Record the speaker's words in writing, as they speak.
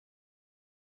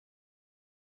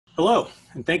Hello,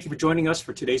 and thank you for joining us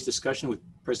for today's discussion with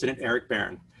President Eric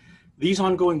Barron. These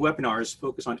ongoing webinars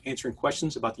focus on answering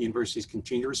questions about the university's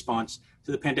continued response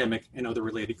to the pandemic and other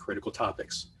related critical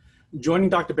topics. Joining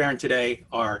Dr. Barron today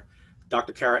are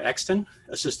Dr. Cara Exten,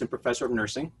 Assistant Professor of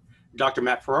Nursing, Dr.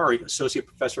 Matt Ferrari, Associate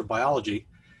Professor of Biology,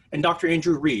 and Dr.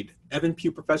 Andrew Reed,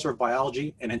 Pugh Professor of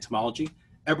Biology and Entomology,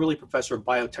 Eberly Professor of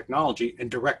Biotechnology, and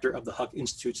Director of the Huck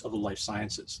Institutes of the Life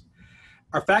Sciences.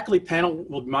 Our faculty panel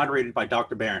will be moderated by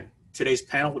Dr. Barron. Today's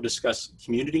panel will discuss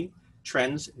community,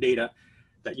 trends, data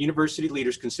that university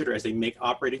leaders consider as they make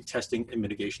operating, testing, and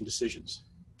mitigation decisions.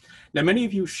 Now, many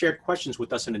of you shared questions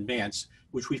with us in advance,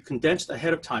 which we've condensed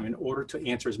ahead of time in order to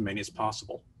answer as many as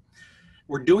possible.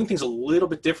 We're doing things a little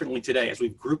bit differently today as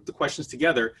we've grouped the questions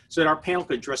together so that our panel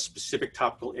could address specific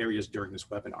topical areas during this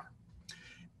webinar.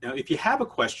 Now, if you have a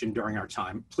question during our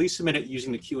time, please submit it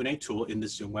using the Q&A tool in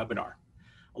this Zoom webinar.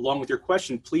 Along with your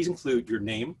question, please include your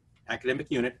name, academic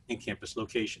unit, and campus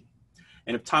location.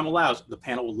 And if time allows, the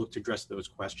panel will look to address those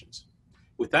questions.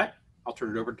 With that, I'll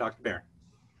turn it over to Dr. Barron.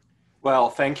 Well,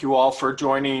 thank you all for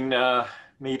joining us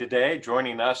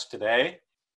today.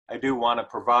 I do want to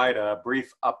provide a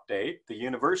brief update. The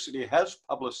university has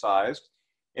publicized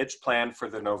its plan for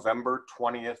the November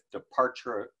 20th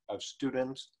departure of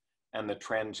students and the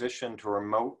transition to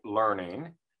remote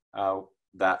learning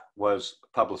that was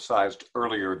publicized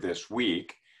earlier this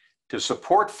week. To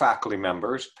support faculty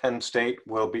members, Penn State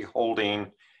will be holding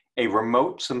a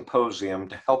remote symposium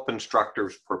to help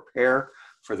instructors prepare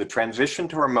for the transition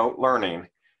to remote learning.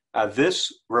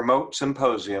 This remote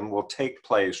symposium will take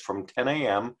place from 10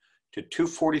 a.m. to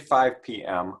 2:45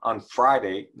 p.m. on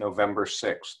Friday, November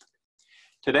 6th.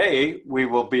 Today, we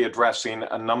will be addressing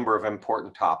a number of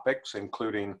important topics,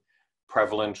 including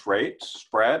prevalence rates,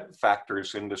 spread,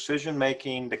 factors in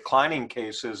decision-making, declining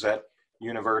cases at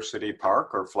University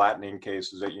Park or flattening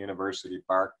cases at University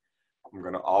Park. I'm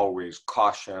going to always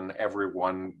caution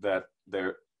everyone that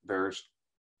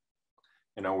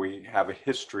we have a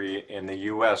history in the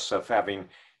US of having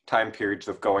time periods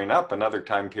of going up and other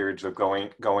time periods of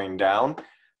going down.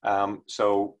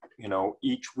 So,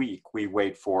 each week we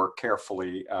wait for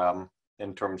carefully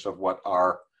in terms of what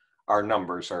our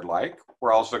numbers are like.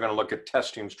 We're also going to look at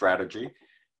testing strategy,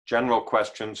 general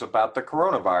questions about the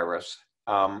coronavirus.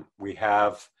 We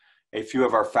have a few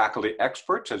of our faculty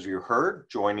experts, as you heard,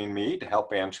 joining me to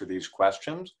help answer these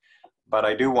questions. But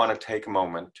I do want to take a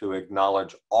moment to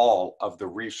acknowledge all of the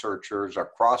researchers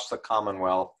across the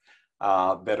Commonwealth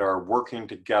that are working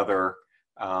together,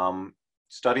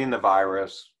 studying the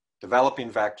virus, developing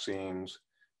vaccines,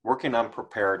 working on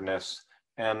preparedness,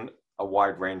 and a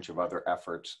wide range of other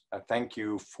efforts. Thank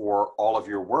you for all of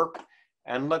your work.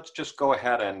 And let's just go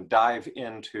ahead and dive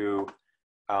into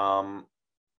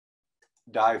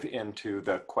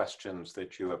the questions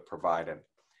that you have provided.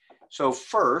 So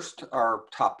first, our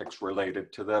topics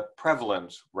related to the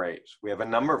prevalence rates. We have a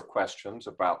number of questions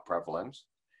about prevalence,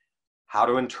 how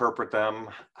to interpret them,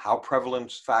 how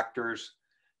prevalence factors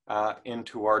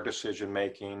into our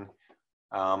decision-making.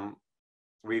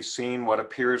 We've seen what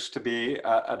appears to be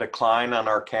a decline on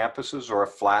our campuses or a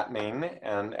flattening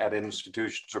and at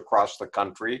institutions across the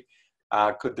country.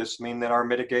 Could this mean that our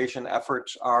mitigation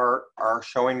efforts are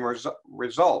showing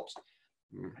results?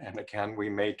 And again, we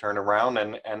may turn around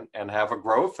and have a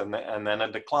growth and then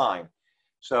a decline.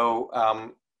 So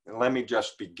let me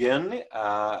just begin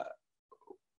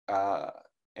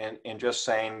in just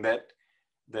saying that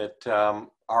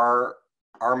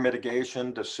our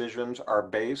mitigation decisions are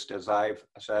based, as I've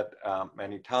said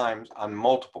many times, on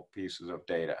multiple pieces of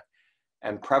data.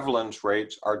 And prevalence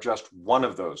rates are just one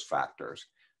of those factors.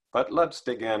 But let's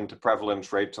dig into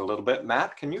prevalence rates a little bit.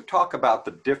 Matt, can you talk about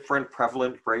the different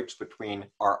prevalence rates between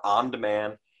our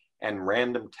on-demand and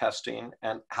random testing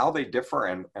and how they differ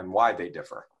and why they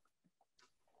differ?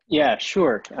 Yeah,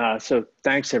 sure. So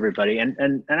thanks, everybody.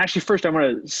 And actually, first, I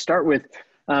want to start with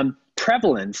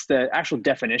prevalence. The actual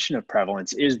definition of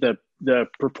prevalence is the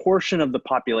proportion of the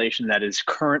population that is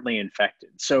currently infected.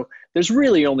 So there's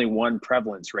really only one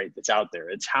prevalence rate that's out there.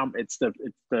 It's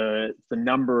the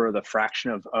number or the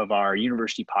fraction of our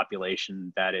university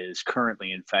population that is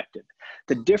currently infected.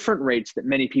 The different rates that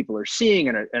many people are seeing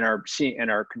and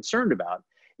are concerned about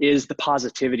is the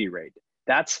positivity rate.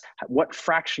 That's what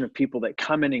fraction of people that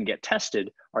come in and get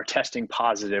tested are testing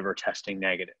positive or testing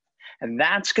negative. And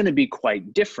that's going to be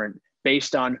quite different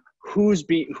based on who's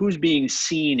being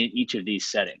seen in each of these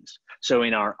settings. So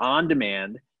in our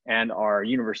on-demand and our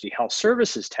university health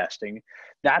services testing,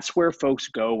 that's where folks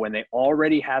go when they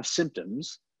already have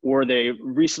symptoms or they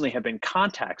recently have been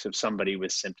contacts of somebody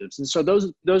with symptoms. And so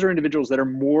those are individuals that are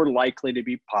more likely to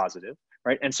be positive,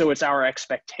 right? And so it's our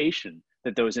expectation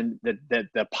that that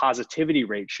the positivity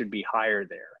rate should be higher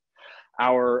there.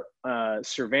 Our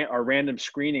random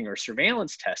screening or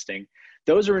surveillance testing,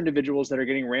 those are individuals that are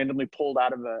getting randomly pulled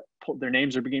out of their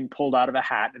names are being pulled out of a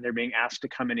hat, and they're being asked to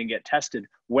come in and get tested,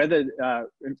 whether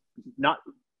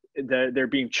they're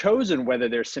being chosen whether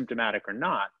they're symptomatic or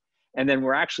not. And then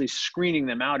we're actually screening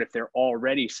them out if they're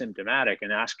already symptomatic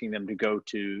and asking them to go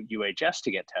to UHS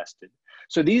to get tested.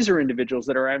 So these are individuals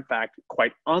that are in fact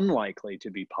quite unlikely to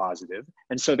be positive.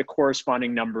 And so the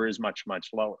corresponding number is much, much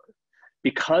lower.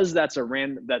 Because that's a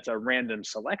random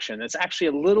selection, that's actually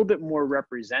a little bit more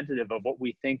representative of what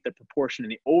we think the proportion in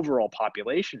the overall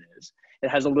population is. It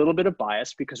has a little bit of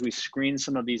bias because we screen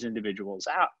some of these individuals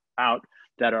out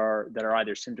that are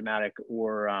either symptomatic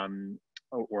or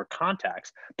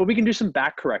contacts, but we can do some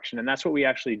back correction. And that's what we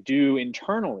actually do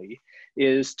internally,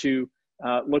 is to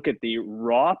look at the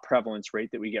raw prevalence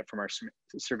rate that we get from our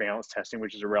surveillance testing,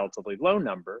 which is a relatively low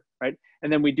number, right?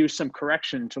 And then we do some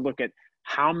correction to look at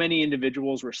how many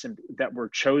individuals that were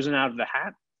chosen out of the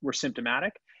hat were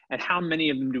symptomatic, and how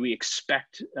many of them do we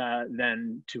expect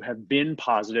then to have been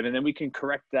positive. And then we can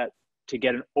correct that to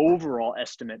get an overall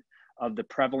estimate of the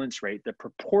prevalence rate, the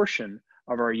proportion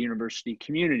of our university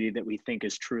community that we think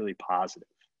is truly positive.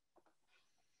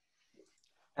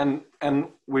 And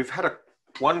we've had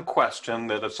one question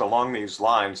that is along these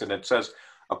lines, and it says,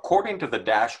 according to the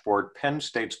dashboard, Penn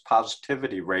State's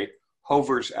positivity rate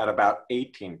hovers at about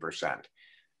 18%.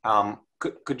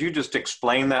 Could you just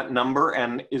explain that number?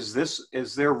 And is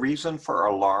there reason for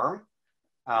alarm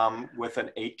with an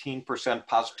 18%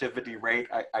 positivity rate?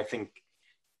 I think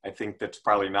that's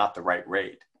probably not the right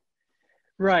rate.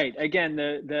 Right. Again,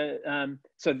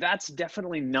 so that's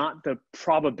definitely not the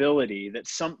probability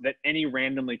that any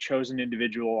randomly chosen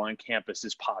individual on campus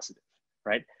is positive,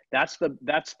 right? That's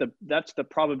the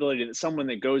probability that someone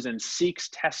that goes and seeks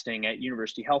testing at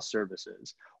University Health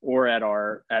Services or at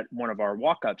one of our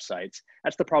walk-up sites,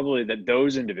 that's the probability that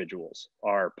those individuals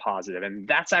are positive. And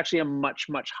that's actually a much,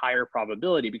 much higher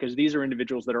probability, because these are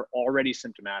individuals that are already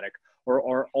symptomatic or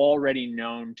are already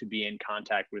known to be in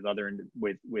contact with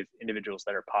with individuals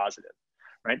that are positive,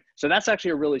 right? So that's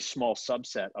actually a really small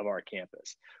subset of our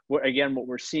campus. What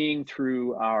we're seeing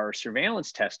through our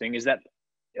surveillance testing is that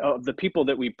of the people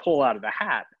that we pull out of the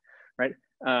hat, right?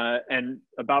 And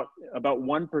about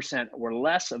 1% or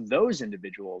less of those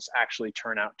individuals actually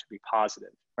turn out to be positive,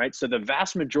 right? So the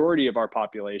vast majority of our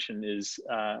population is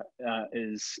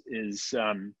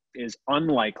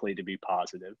unlikely to be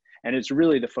positive, and it's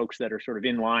really the folks that are sort of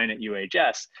in line at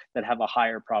UHS that have a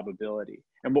higher probability.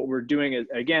 And what we're doing is,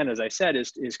 again, as I said,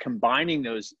 is combining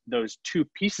those two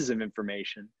pieces of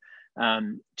information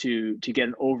to get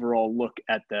an overall look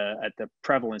at the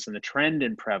prevalence and the trend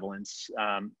in prevalence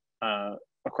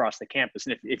across the campus.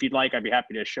 And if you'd like, I'd be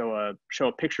happy to show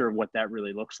a picture of what that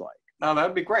really looks like. No,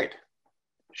 that'd be great.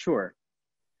 Sure.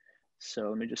 So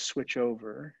let me just switch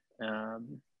over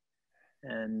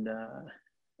and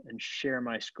share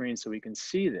my screen so we can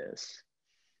see this,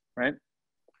 right?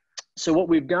 So what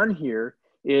we've done here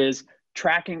is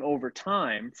tracking over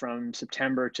time from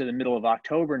September to the middle of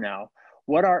October now,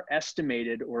 what our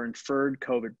estimated or inferred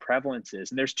COVID prevalence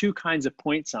is. And there's two kinds of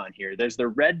points on here. There's the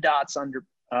red dots under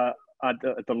at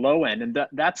the low end, and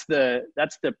that's the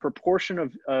proportion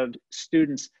of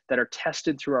students that are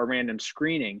tested through our random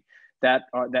screening that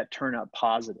turn up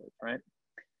positive, right?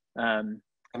 And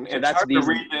so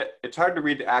it's hard to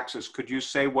read the axis. Could you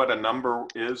say what a number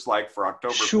is like for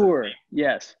October? Sure. 13th?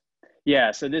 Yes.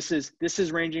 Yeah. So this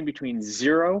is ranging between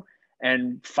 0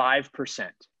 and 5%.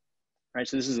 Right,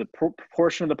 so this is a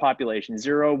proportion of the population: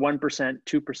 0, 1%, 2%,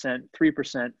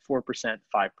 3%, 4%,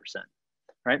 5%.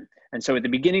 Right, and so at the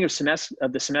beginning of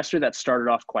the semester, that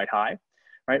started off quite high,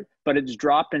 right? But it's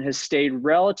dropped and has stayed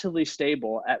relatively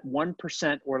stable at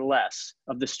 1% or less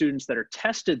of the students that are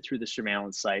tested through the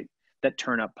surveillance site that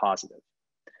turn up positive.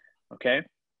 Okay,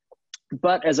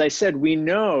 but as I said, we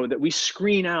know that we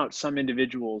screen out some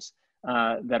individuals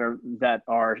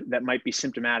that might be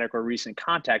symptomatic or recent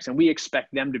contacts, and we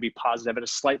expect them to be positive at a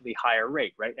slightly higher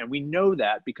rate, right? And we know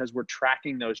that because we're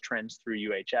tracking those trends through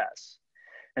UHS.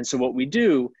 And so what we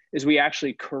do is we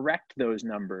actually correct those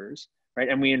numbers, right?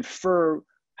 And we infer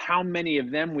how many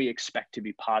of them we expect to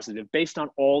be positive based on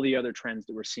all the other trends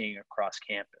that we're seeing across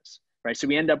campus, right? So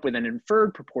we end up with an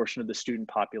inferred proportion of the student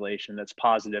population that's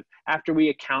positive after we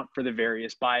account for the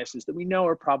various biases that we know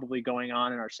are probably going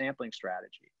on in our sampling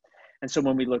strategy. And so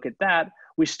when we look at that,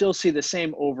 we still see the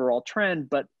same overall trend,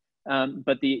 but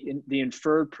the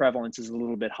inferred prevalence is a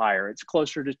little bit higher. It's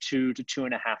closer to 2 to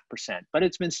 2.5%, but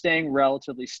it's been staying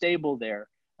relatively stable there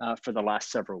for the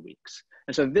last several weeks.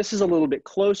 And so this is a little bit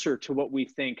closer to what we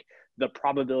think the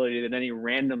probability that any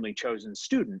randomly chosen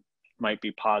student might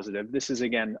be positive. This is,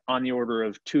 again, on the order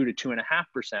of 2 to 2.5%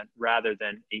 rather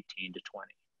than 18 to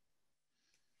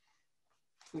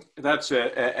 20. That's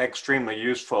extremely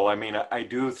useful. I mean, I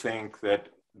do think that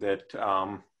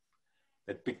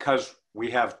because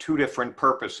we have two different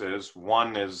purposes.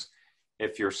 One is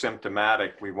if you're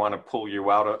symptomatic, we want to pull you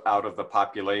out of the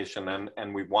population,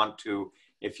 and we want to,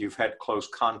 if you've had close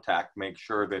contact, make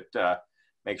sure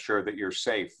that you're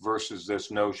safe, versus this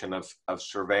notion of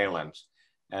surveillance.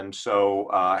 And so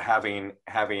having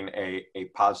a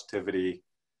positivity,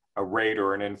 a rate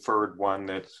or an inferred one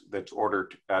that's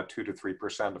ordered 2 to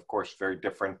 3%, of course, very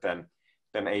different than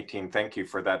 18. Thank you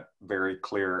for that very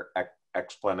clear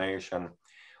explanation.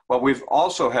 Well, we've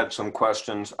also had some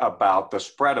questions about the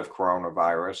spread of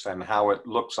coronavirus and how it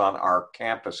looks on our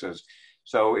campuses.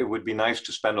 So it would be nice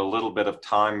to spend a little bit of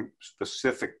time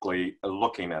specifically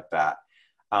looking at that.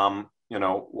 You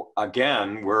know,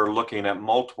 again, we're looking at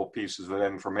multiple pieces of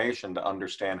information to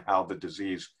understand how the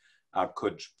disease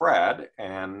could spread,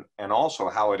 and also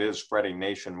how it is spreading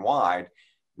nationwide.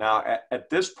 Now, at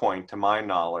this point, to my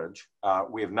knowledge,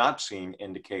 we have not seen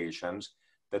indications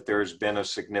that there's been a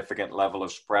significant level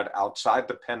of spread outside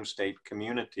the Penn State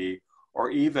community,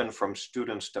 or even from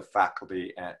students to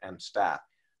faculty and staff.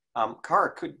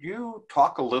 Cara, could you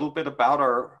talk a little bit about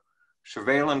our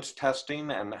surveillance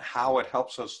testing and how it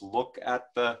helps us look at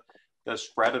the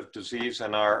spread of disease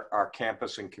in our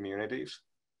campus and communities?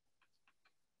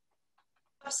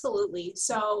 Absolutely.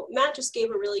 So Matt just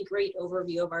gave a really great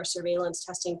overview of our surveillance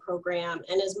testing program.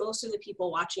 And as most of the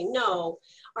people watching know,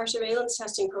 our surveillance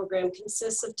testing program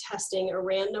consists of testing a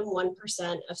random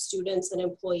 1% of students and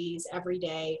employees every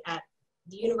day at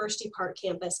the University Park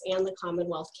campus and the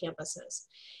Commonwealth campuses.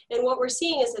 And what we're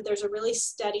seeing is that there's a really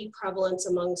steady prevalence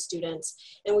among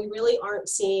students, and we really aren't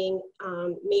seeing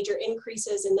major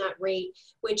increases in that rate,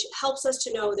 which helps us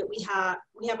to know that we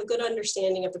have a good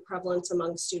understanding of the prevalence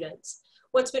among students.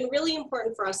 What's been really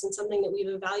important for us, and something that we've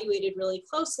evaluated really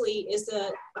closely, is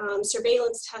the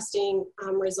surveillance testing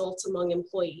results among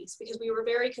employees, because we were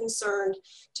very concerned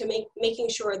to making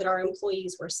sure that our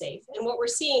employees were safe. And what we're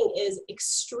seeing is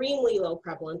extremely low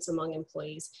prevalence among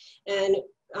employees. And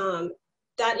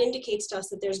that indicates to us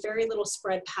that there's very little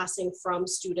spread passing from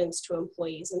students to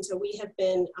employees. And so we have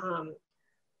been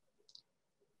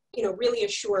really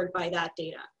assured by that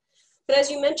data. But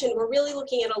as you mentioned, we're really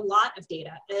looking at a lot of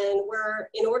data, and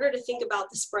in order to think about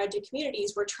the spread to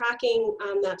communities, we're tracking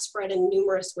that spread in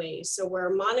numerous ways. So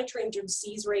we're monitoring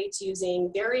disease rates using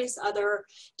various other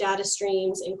data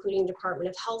streams, including Department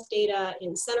of Health data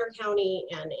in Center County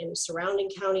and in surrounding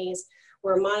counties.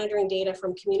 We're monitoring data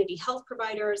from community health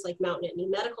providers like Mount Nittany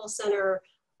Medical Center,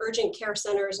 urgent care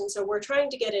centers. And so we're trying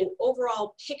to get an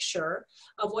overall picture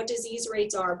of what disease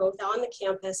rates are both on the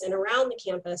campus and around the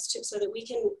campus so that we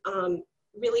can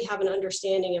really have an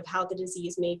understanding of how the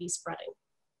disease may be spreading.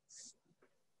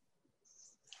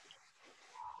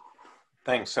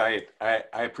 Thanks, I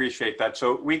appreciate that.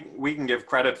 So we can give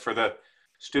credit for the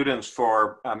students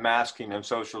for masking and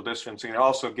social distancing, and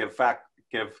also give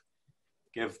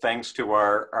thanks to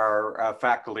our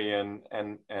faculty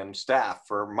and staff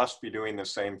must be doing the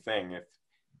same thing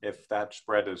if that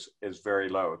spread is very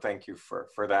low. Thank you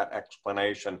for that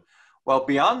explanation. Well,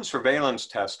 beyond surveillance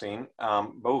testing,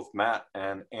 both Matt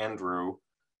and Andrew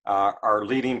are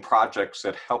leading projects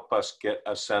that help us get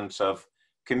a sense of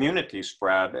community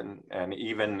spread and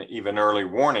even early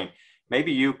warning.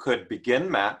 Maybe you could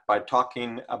begin, Matt, by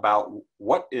talking about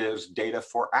what is data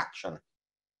for action.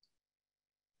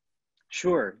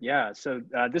 Sure. Yeah. So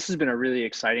this has been a really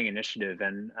exciting initiative,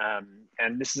 and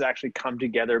this has actually come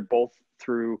together both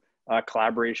through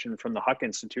collaboration from the Huck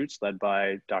Institutes, led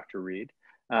by Dr. Reed,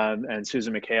 and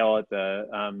Susan McHale at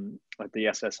the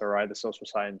SSRI, the Social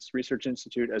Science Research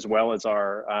Institute, as well as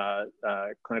our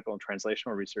Clinical and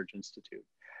Translational Research Institute.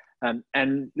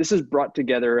 And this has brought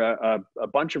together a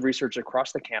bunch of research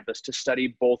across the campus to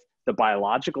study both the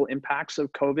biological impacts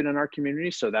of COVID in our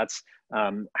community. So that's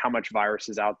how much virus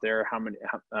is out there, how many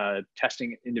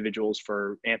testing individuals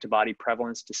for antibody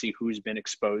prevalence to see who's been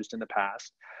exposed in the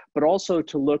past, but also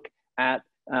to look at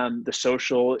the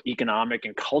social, economic,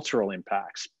 and cultural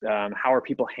impacts. How are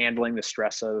people handling the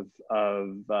stress of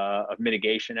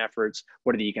mitigation efforts?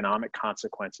 What are the economic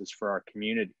consequences for our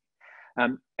community?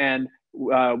 And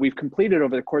we've completed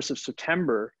over the course of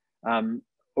September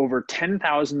over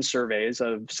 10,000 surveys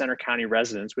of Center County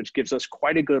residents, which gives us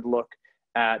quite a good look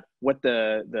at what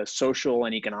the social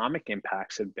and economic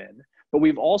impacts have been. But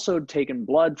we've also taken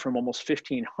blood from almost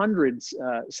 1,500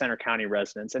 Center County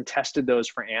residents and tested those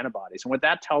for antibodies. And what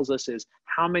that tells us is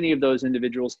how many of those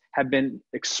individuals have been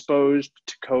exposed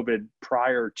to COVID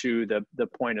prior to the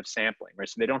point of sampling, right?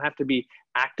 So they don't have to be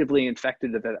actively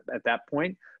infected at that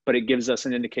point, but it gives us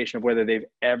an indication of whether they've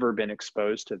ever been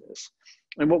exposed to this.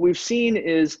 And what we've seen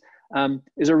is a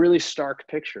really stark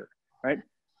picture, right?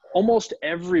 Almost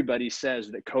everybody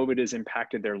says that COVID has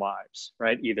impacted their lives,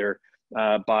 right? Either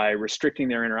by restricting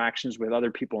their interactions with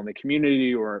other people in the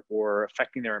community or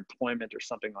affecting their employment or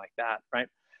something like that, right?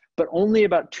 But only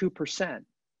about 2%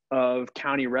 of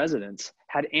county residents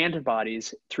had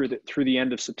antibodies through the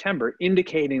end of September,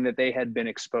 indicating that they had been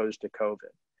exposed to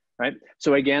COVID, right?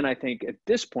 So again, I think at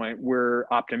this point, we're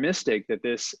optimistic that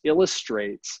this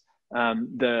illustrates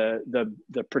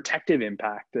the protective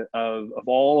impact of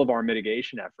all of our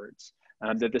mitigation efforts.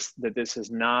 That this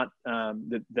is not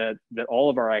that all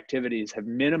of our activities have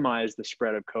minimized the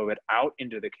spread of COVID out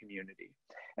into the community,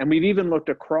 and we've even looked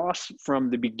across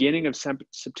from the beginning of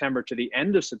September to the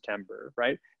end of September.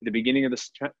 Right, at the beginning of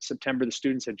September, the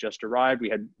students had just arrived.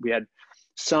 We had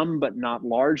some but not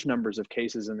large numbers of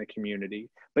cases in the community.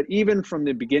 But even from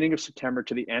the beginning of September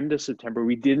to the end of September,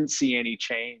 we didn't see any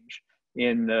change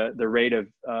in the rate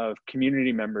of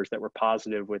community members that were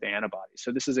positive with antibodies.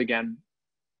 So this is again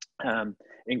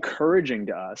encouraging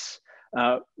to us.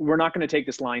 We're not going to take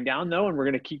this line down though, and we're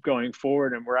going to keep going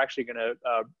forward, and we're actually going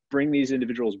to bring these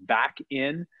individuals back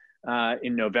in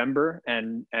November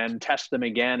and test them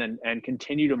again and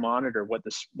continue to monitor what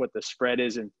the spread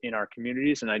is in our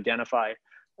communities and identify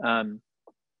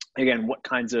again what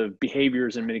kinds of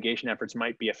behaviors and mitigation efforts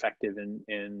might be effective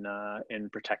in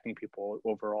protecting people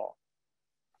overall.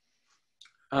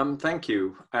 Thank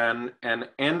you. And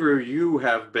Andrew, you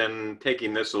have been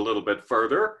taking this a little bit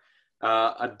further,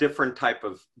 a different type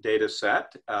of data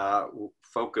set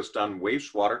focused on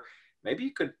wastewater. Maybe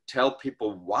you could tell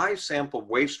people why sample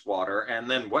wastewater and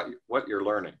then what you're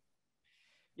learning.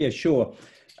 Yeah, sure.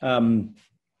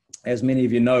 As many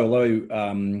of you know,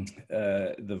 although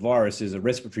the virus is a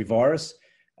respiratory virus,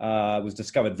 it was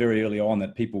discovered very early on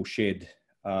that people shed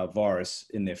virus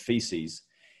in their feces.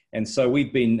 And so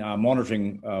we've been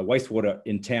monitoring wastewater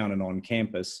in town and on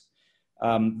campus.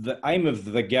 The aim of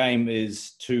the game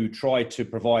is to try to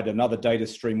provide another data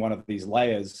stream, one of these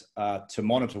layers, to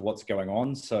monitor what's going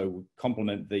on. So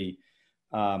complement the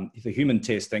human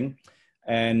testing.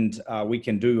 And we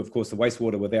can do, of course, the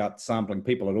wastewater without sampling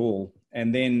people at all.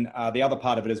 And then the other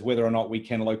part of it is whether or not we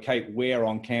can locate where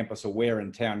on campus or where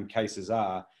in town cases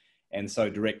are. And so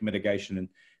direct mitigation in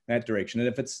that direction. And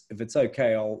if it's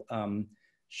okay, I'll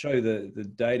show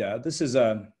the data. This is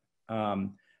a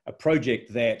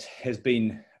project that has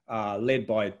been led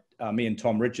by me and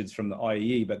Tom Richards from the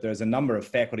IEE, but there's a number of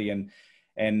faculty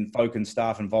and folk and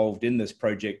staff involved in this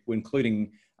project,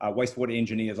 including wastewater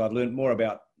engineers. I've learned more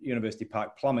about University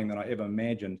Park plumbing than I ever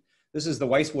imagined. This is the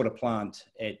wastewater plant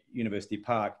at University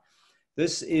Park.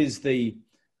 This is the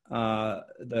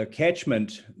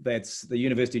catchment that's the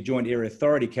University Joint Area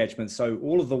Authority catchment. So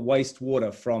all of the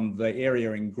wastewater from the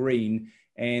area in green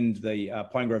and the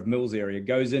Pine Grove Mills area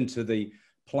goes into the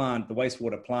plant, the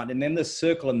wastewater plant. And then this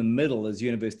circle in the middle is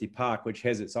University Park, which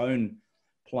has its own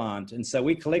plant. And so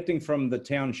we're collecting from the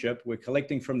township, we're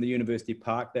collecting from the University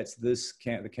Park, that's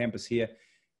the campus here.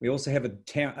 We also have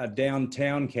a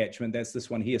downtown catchment, that's this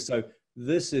one here. So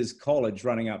this is college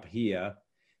running up here.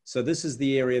 So this is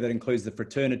the area that includes the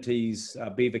fraternities,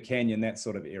 Beaver Canyon, that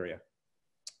sort of area.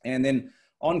 And then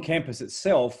on campus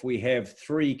itself, we have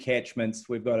 3 catchments.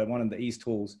 We've got one in the East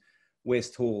Halls,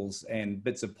 West Halls, and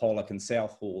bits of Pollock and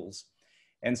South Halls.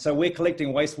 And so we're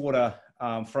collecting wastewater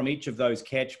from each of those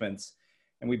catchments.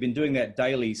 And we've been doing that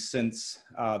daily since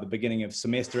the beginning of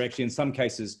semester, actually in some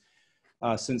cases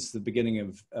since the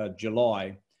beginning of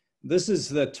July. This is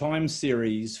the time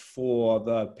series for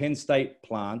the Penn State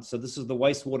plant. So this is the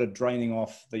wastewater draining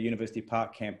off the University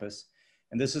Park campus.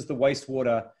 And this is the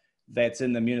wastewater that's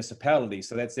in the municipality.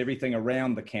 So that's everything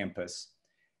around the campus.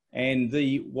 And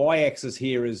the y-axis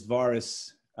here is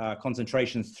virus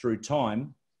concentrations through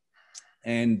time.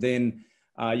 And then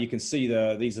you can see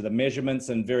these are the measurements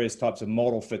and various types of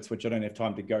model fits, which I don't have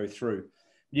time to go through.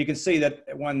 You can see that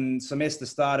when semester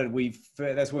started,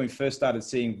 that's when we first started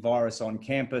seeing virus on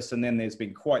campus. And then there's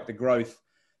been quite the growth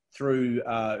through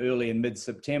early and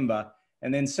mid-September.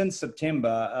 And then since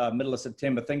September, middle of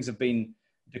September, things have been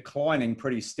declining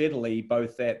pretty steadily,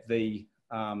 both at the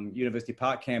University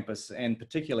Park campus and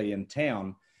particularly in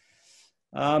town.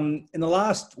 In the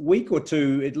last week or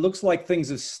two, it looks like things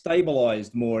have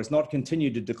stabilized more. It's not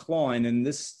continued to decline. And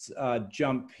this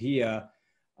jump here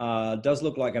does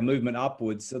look like a movement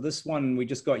upwards. So this one we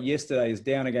just got yesterday is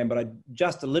down again, but I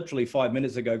just literally 5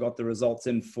 minutes ago got the results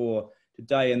in for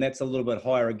today, and that's a little bit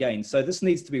higher again. So this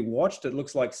needs to be watched. It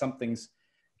looks like something's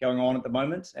going on at the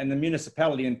moment. And the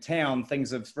municipality in town,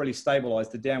 things have really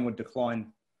stabilized. The downward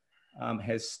decline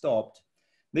has stopped.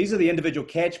 These are the individual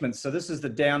catchments. So this is the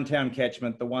downtown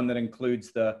catchment, the one that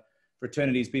includes the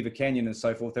fraternities, Beaver Canyon and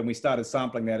so forth. And we started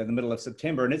sampling that in the middle of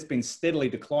September, and it's been steadily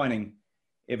declining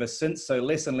ever since. So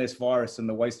less and less virus in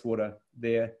the wastewater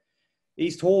there.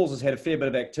 East Halls has had a fair bit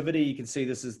of activity. You can see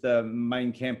this is the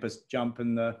main campus jump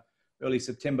in the early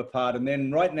September part. And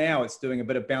then right now it's doing a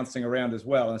bit of bouncing around as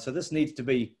well. And so this needs to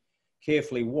be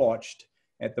carefully watched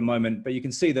at the moment. But you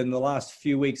can see that in the last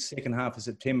few weeks, second half of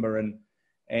September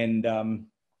and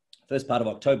first part of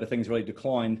October, things really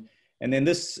declined. And then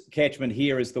this catchment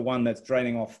here is the one that's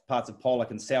draining off parts of Pollock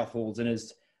and South Halls, and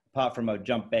is, apart from a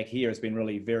jump back here, has been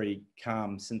really very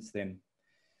calm since then.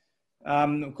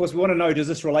 Of course, we want to know, does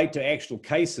this relate to actual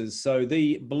cases? So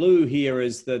the blue here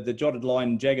is the jotted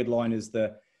line, jagged line is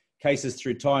the cases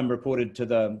through time reported to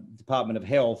the Department of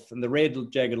Health. And the red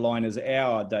jagged line is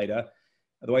our data,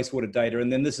 the wastewater data.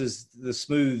 And then this is the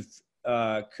smooth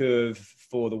curve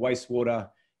for the wastewater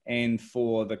and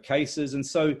for the cases. And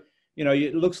so, you know,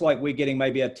 it looks like we're getting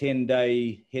maybe a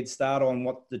 10-day head start on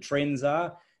what the trends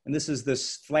are. And this is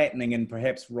this flattening and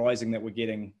perhaps rising that we're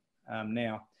getting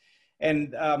now.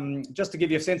 And just to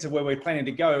give you a sense of where we're planning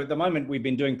to go, at the moment we've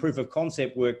been doing proof of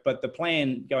concept work, but the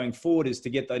plan going forward is to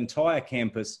get the entire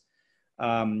campus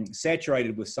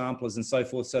saturated with samplers and so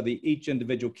forth, so that each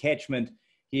individual catchment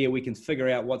here, we can figure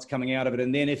out what's coming out of it.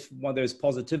 And then if there's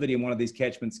positivity in one of these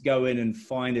catchments, go in and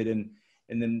find it in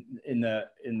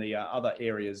the other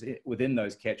areas within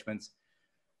those catchments.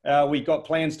 We've got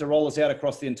plans to roll this out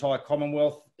across the entire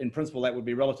Commonwealth. In principle, that would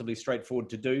be relatively straightforward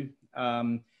to do.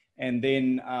 And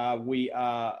then we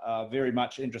are very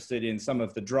much interested in some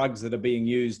of the drugs that are being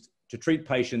used to treat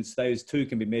patients. Those too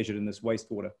can be measured in this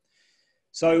wastewater.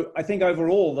 So I think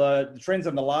overall, the trends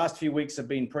in the last few weeks have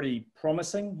been pretty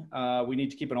promising. We need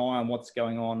to keep an eye on what's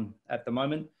going on at the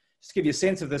moment. Just to give you a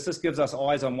sense of this, this gives us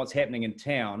eyes on what's happening in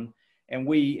town. And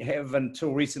we have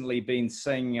until recently been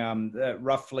seeing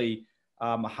roughly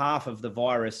half of the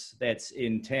virus that's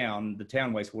in town, the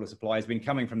town wastewater supply, has been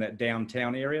coming from that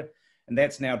downtown area. And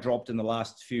that's now dropped in the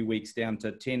last few weeks down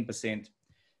to 10%.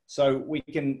 So we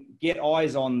can get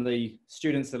eyes on the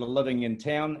students that are living in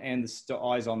town and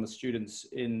eyes on the students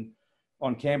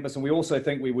on campus. And we also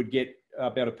think we would be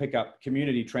able to pick up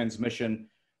community transmission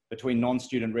between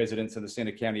non-student residents in the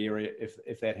Centre County area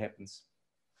if that happens.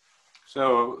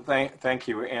 So thank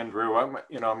you, Andrew.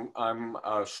 I'm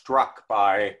struck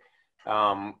by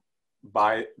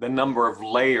the number of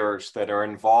layers that are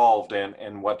involved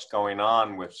in what's going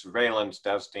on with surveillance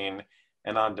testing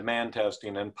and on-demand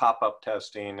testing and pop-up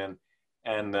testing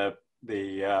and the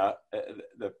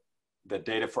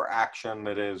data for action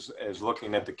that is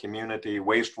looking at the community,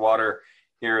 wastewater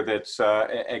here that's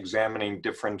examining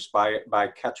difference by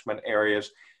catchment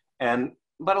areas.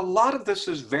 But a lot of this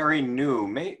is very new.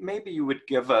 Maybe you would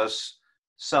give us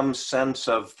some sense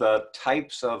of the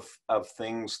types of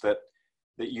things that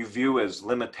you view as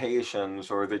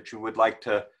limitations, or that you would like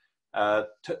to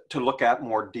look at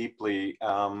more deeply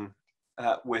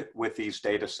with these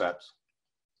data sets.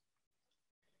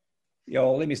 Yeah,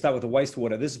 well, let me start with the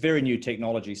wastewater. This is very new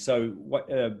technology. So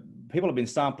people have been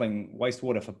sampling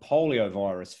wastewater for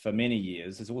poliovirus for many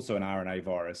years. There's also an RNA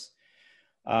virus.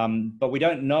 But we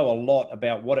don't know a lot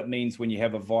about what it means when you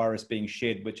have a virus being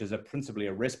shed, which is principally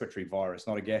a respiratory virus,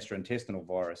 not a gastrointestinal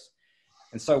virus.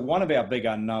 And so one of our big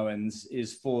unknowns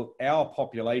is for our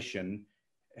population,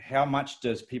 how much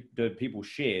do people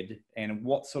shed, and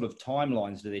what sort of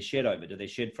timelines do they shed over? Do they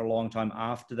shed for a long time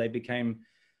after they became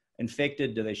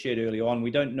infected? Do they shed early on?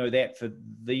 We don't know that for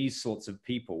these sorts of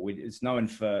people. It's known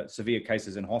for severe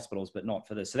cases in hospitals, but not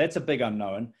for this. So that's a big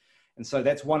unknown. And so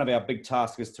that's one of our big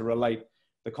tasks, is to relate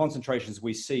the concentrations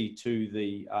we see to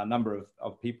the number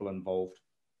of people involved.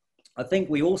 I think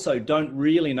we also don't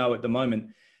really know at the moment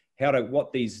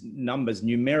what these numbers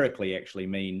numerically actually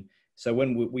mean. So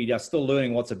when we are still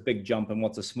learning what's a big jump and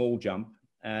what's a small jump,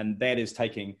 and that is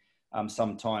taking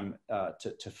some time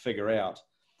to figure out.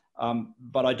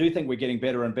 But I do think we're getting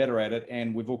better and better at it.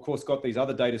 And we've of course got these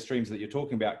other data streams that you're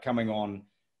talking about coming on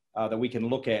that we can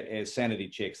look at as sanity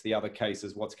checks, the other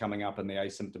cases, what's coming up in the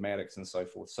asymptomatics and so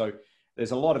forth. So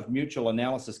there's a lot of mutual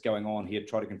analysis going on here to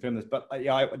try to confirm this. But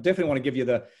I definitely want to give you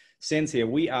the sense here.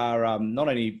 We are not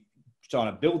only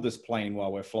trying to build this plane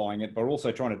while we're flying it, but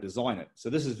also trying to design it. So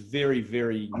this is very,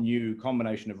 very new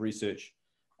combination of research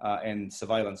and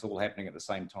surveillance all happening at the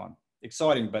same time.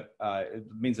 exciting, but it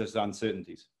means there's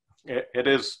uncertainties. It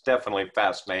is definitely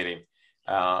fascinating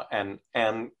and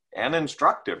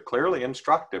instructive, clearly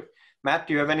instructive. Matt,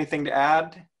 do you have anything to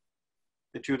add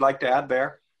that you'd like to add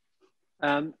there?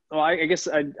 Well, I guess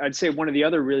I'd say one of the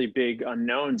other really big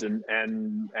unknowns and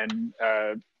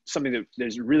something that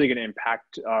is really going to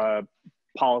impact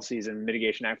policies and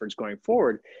mitigation efforts going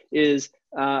forward is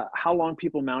how long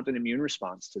people mount an immune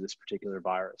response to this particular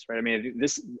virus, right? I mean,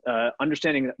 this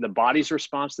understanding the body's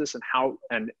response to this and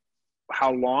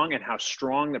how long and how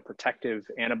strong the protective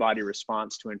antibody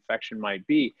response to infection might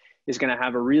be is going to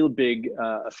have a real big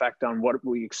effect on what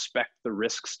we expect the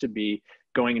risks to be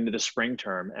going into the spring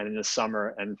term and in the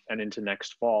summer and into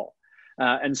next fall.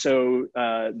 And so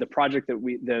the project that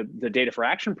the Data for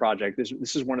Action project, this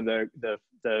is one of the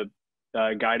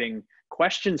guiding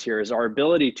questions here, is our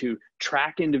ability to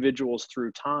track individuals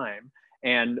through time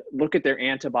and look at their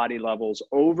antibody levels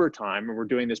over time. And we're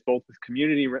doing this both with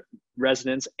community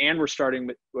residents, and we're starting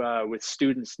with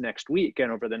students next week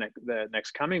and over the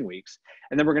next coming weeks.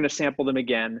 And then we're going to sample them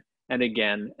again and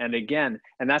again and again.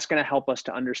 And that's going to help us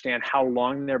to understand how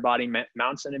long their body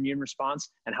mounts an immune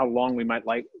response and how long we might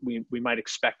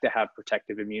expect to have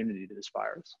protective immunity to this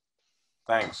virus.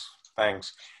 Thanks.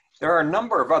 There are a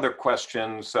number of other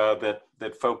questions that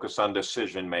focus on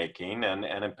decision making, and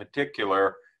in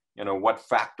particular, what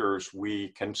factors we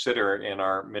consider in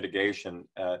our mitigation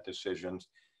decisions.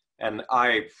 And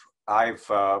I've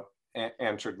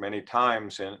answered many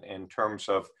times in terms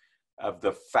of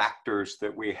the factors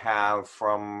that we have,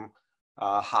 from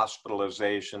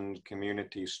hospitalization,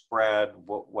 community spread,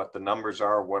 what the numbers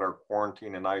are, what are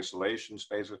quarantine and isolation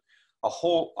spaces, a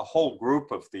whole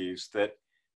group of these that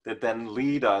then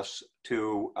lead us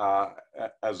to,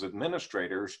 as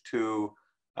administrators, to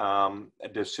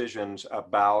decisions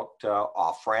about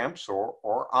off-ramps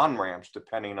or on-ramps,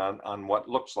 depending on what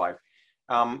looks like.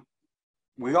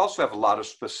 We also have a lot of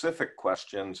specific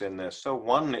questions in this. So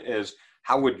one is,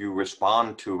 how would you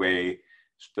respond to a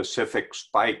specific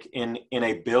spike in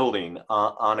a building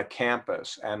on a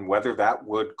campus, and whether that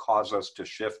would cause us to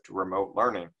shift to remote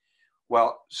learning?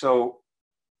 Well, so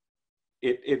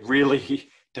it really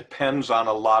depends on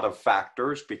a lot of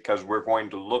factors, because we're going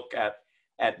to look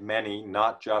at many,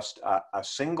 not just a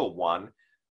single one.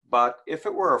 But if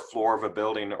it were a floor of a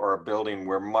building or a building,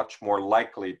 we're much more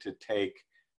likely to take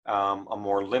a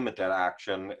more limited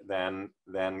action than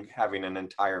having an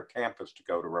entire campus to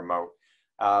go to remote.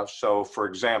 So for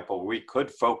example, we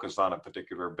could focus on a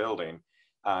particular building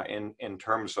in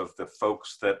terms of the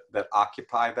folks that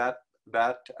occupy that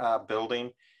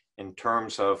building, in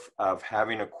terms of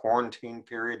having a quarantine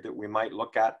period that we might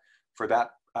look at for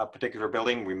that particular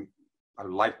building. We are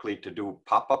likely to do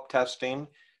pop-up testing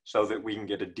so that we can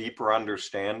get a deeper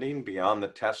understanding beyond the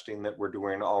testing that we're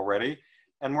doing already.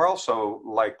 And we're also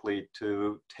likely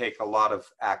to take a lot of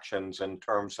actions in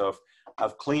terms of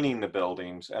cleaning the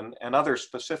buildings and other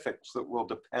specifics that will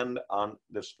depend on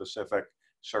the specific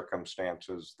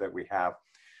circumstances that we have.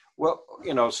 Well,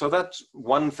 so that's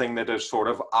one thing that is sort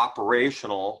of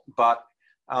operational. But,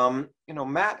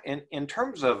 Matt, in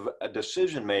terms of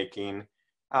decision-making,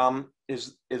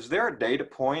 is there data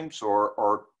points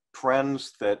or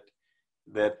trends that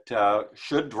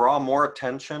should draw more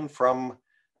attention from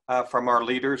our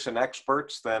leaders and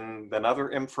experts than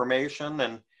other information?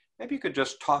 And maybe you could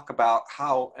just talk about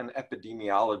how an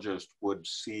epidemiologist would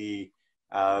see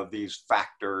these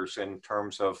factors in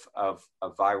terms of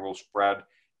viral spread,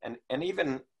 and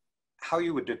even how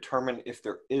you would determine if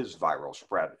there is viral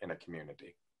spread in a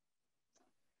community.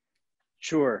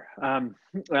 Sure.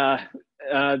 The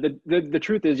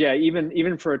truth is, yeah,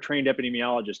 even for a trained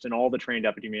epidemiologist, and all the trained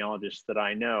epidemiologists that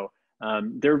I know,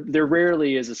 there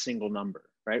rarely is a single number,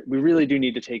 right? We really do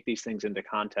need to take these things into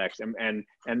context, and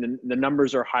the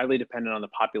numbers are highly dependent on the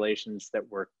populations that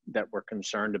we're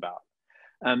concerned about.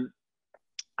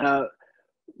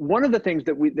 One of the things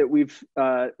that we've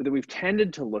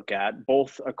tended to look at,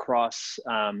 both across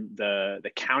the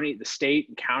state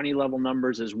and county level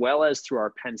numbers, as well as through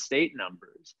our Penn State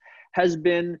numbers, has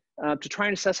been to try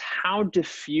and assess how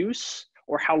diffuse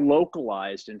or how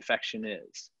localized infection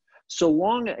is. So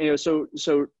long, so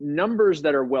numbers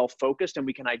that are well focused and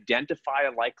we can identify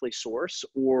a likely source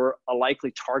or a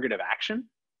likely target of action,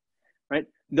 right?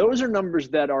 Those are numbers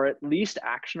that are at least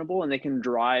actionable, and they can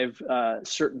drive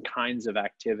certain kinds of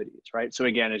activities, right? So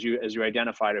again, as you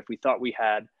identified, if we thought we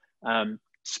had a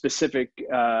specific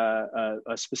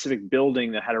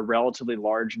building that had a relatively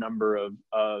large number of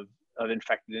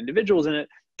infected individuals in it,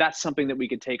 that's something that we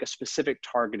could take a specific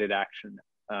targeted action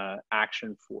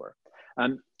for.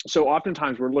 So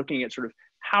oftentimes we're looking at sort of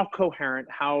how coherent,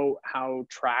 how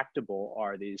tractable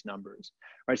are these numbers,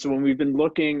 right? So when we've been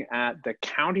looking at the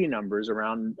county numbers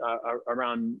around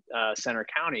Center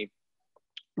County,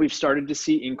 we've started to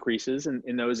see increases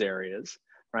in those areas,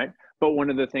 right? But one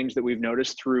of the things that we've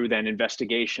noticed through then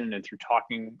investigation and through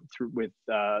talking with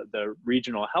the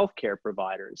regional healthcare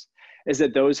providers is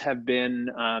that those have been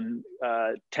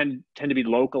tend to be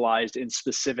localized in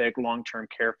specific long-term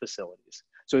care facilities.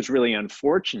 So it's really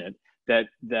unfortunate that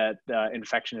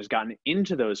infection has gotten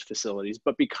into those facilities,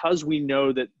 but because we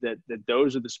know that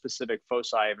those are the specific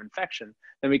foci of infection,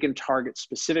 then we can target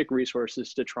specific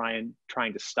resources to trying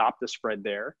to stop the spread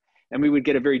there. And we would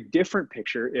get a very different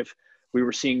picture if we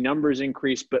were seeing numbers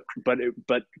increase, but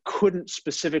couldn't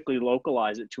specifically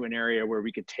localize it to an area where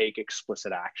we could take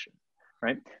explicit action,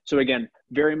 right? So again,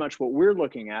 very much what we're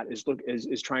looking at is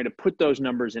trying to put those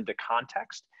numbers into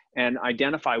context and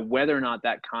identify whether or not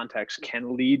that context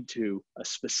can lead to a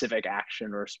specific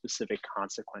action or a specific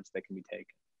consequence that can be taken.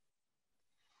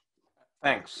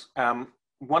 Thanks.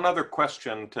 One other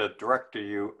question to direct to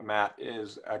you, Matt,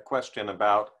 is a question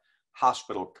about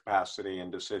hospital capacity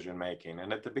and decision-making.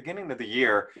 And at the beginning of the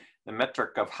year, the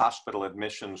metric of hospital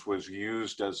admissions was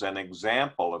used as an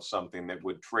example of something that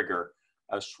would trigger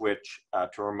a switch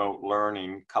to remote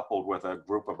learning coupled with a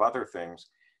group of other things.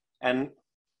 And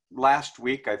last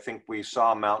week, I think we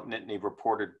saw Mount Nittany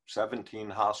reported 17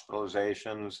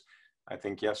 hospitalizations. I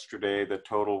think yesterday the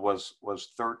total was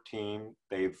 13.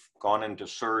 They've gone into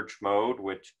surge mode,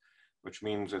 which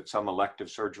means that some elective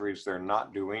surgeries they're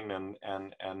not doing, and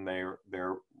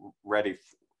they're ready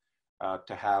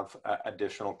to have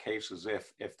additional cases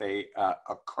if they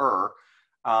occur.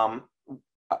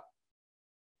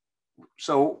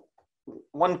 So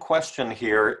one question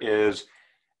here is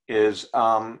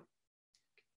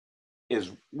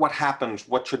what happens?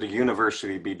 What should the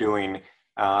university be doing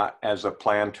as a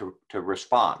plan to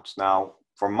response? Now,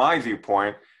 from my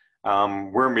viewpoint,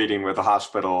 we're meeting with the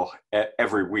hospital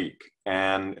every week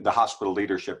and the hospital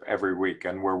leadership every week,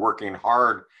 and we're working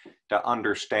hard to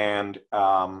understand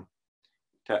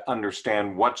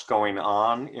what's going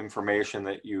on, information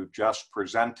that you just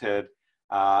presented,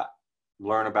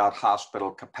 learn about hospital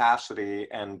capacity,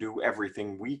 and do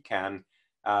everything we can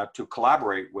to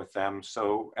collaborate with them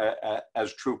so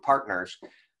as true partners.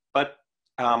 But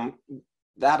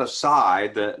that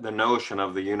aside, the notion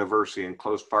of the university in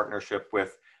close partnership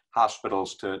with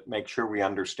hospitals to make sure we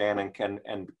understand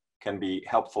and can be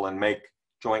helpful and make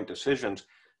joint decisions.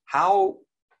 How,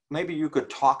 maybe you could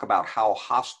talk about how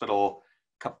hospital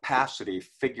capacity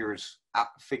figures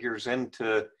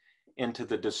into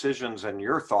the decisions and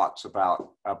your thoughts about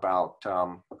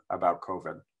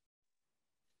COVID.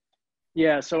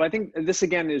 Yeah, so I think this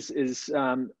again is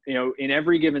you know, in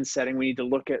every given setting, we need to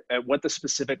look at what the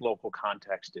specific local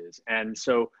context is. And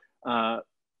so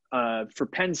for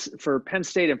Penn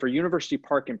State and for University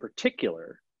Park in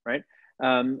particular, right,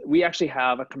 we actually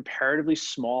have a comparatively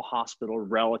small hospital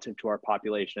relative to our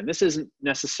population. And this isn't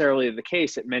necessarily the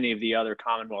case at many of the other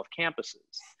Commonwealth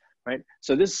campuses, right?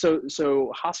 So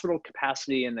hospital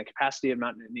capacity and the capacity of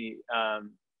Mount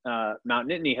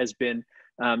Nittany has been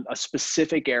a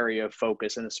specific area of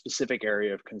focus and a specific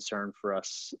area of concern for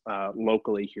us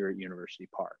locally here at University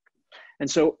Park. And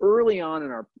so early on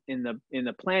in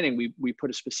the planning, we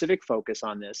put a specific focus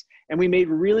on this, and we made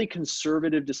really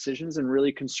conservative decisions and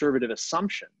really conservative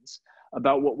assumptions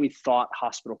about what we thought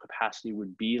hospital capacity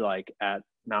would be like at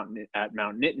Mount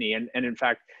Nittany. And in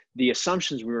fact, the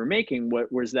assumptions we were making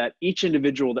was that each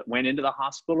individual that went into the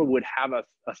hospital would have a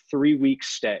 3-week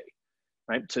stay.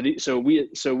 Right. So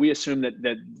we assumed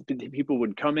that people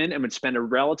would come in and would spend a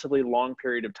relatively long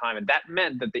period of time. And that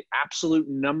meant that the absolute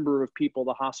number of people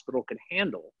the hospital could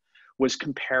handle was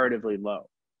comparatively low.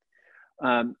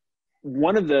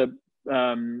 One of the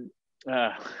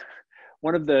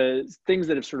things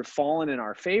that have sort of fallen in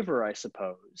our favor, I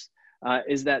suppose,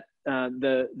 is that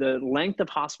the length of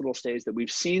hospital stays that we've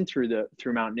seen through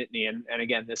Mount Nittany, and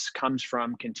again, this comes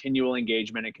from continual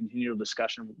engagement and continual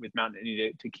discussion with Mount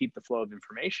Nittany to keep the flow of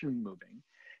information moving,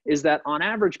 is that on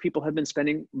average, people have been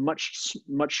spending much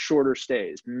shorter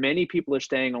stays. Many people are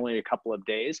staying only a couple of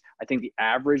days. I think the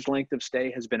average length of stay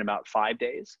has been about 5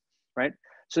 days, right?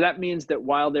 So that means that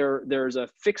while there's a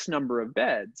fixed number of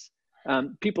beds,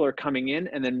 people are coming in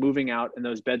and then moving out, and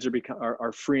those beds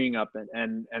are freeing up,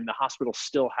 and the hospital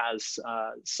still has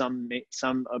some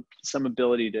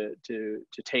ability to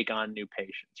take on new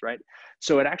patients, right?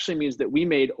 So it actually means that we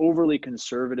made overly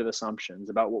conservative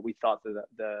assumptions about what we thought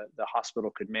the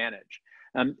hospital could manage,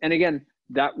 and again,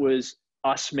 that was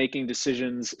us making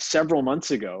decisions several months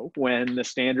ago when the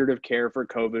standard of care for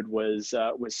COVID was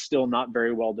still not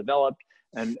very well developed.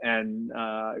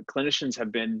 clinicians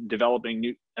have been developing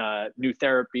new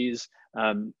therapies,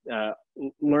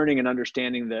 learning and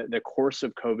understanding the course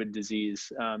of COVID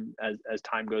disease as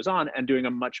time goes on, and doing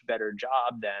a much better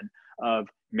job then of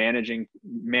managing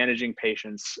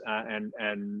patients and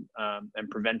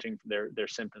preventing their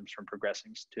symptoms from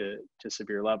progressing to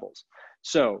severe levels.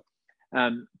 So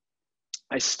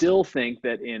I still think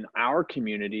that in our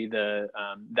community, that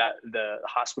the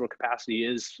hospital capacity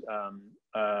is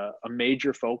a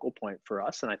major focal point for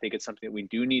us, and I think it's something that we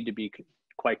do need to be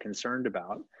quite concerned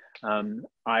about. I'm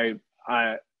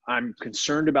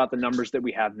concerned about the numbers that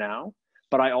we have now,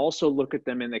 but I also look at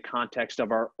them in the context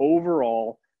of our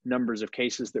overall numbers of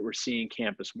cases that we're seeing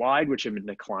campus-wide, which have been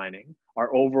declining,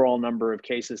 our overall number of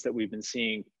cases that we've been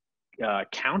seeing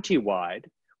county-wide,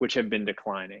 which have been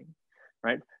declining.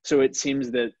 Right. So it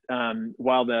seems that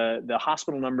while the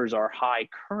hospital numbers are high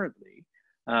currently,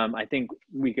 I think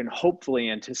we can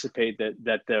hopefully anticipate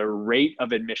that the rate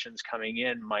of admissions coming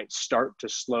in might start to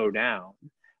slow down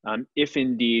if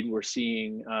indeed we're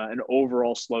seeing an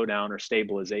overall slowdown or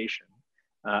stabilization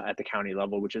at the county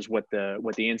level, which is what the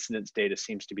incidence data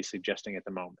seems to be suggesting at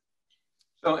the moment.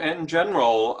 So in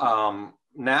general,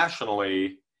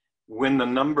 nationally, when the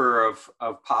number of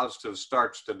positives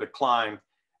starts to decline,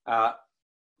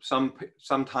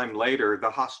 sometime later, the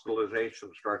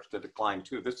hospitalization starts to decline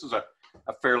too. This is a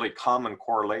fairly common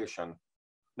correlation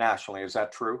nationally. Is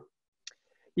that true?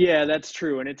 Yeah, that's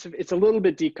true, and it's a little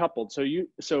bit decoupled.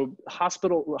 So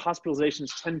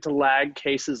hospitalizations tend to lag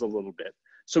cases a little bit.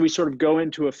 So we sort of go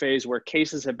into a phase where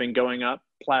cases have been going up,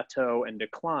 plateau, and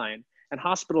decline, and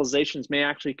hospitalizations may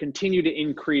actually continue to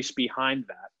increase behind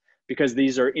that because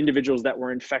these are individuals that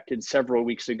were infected several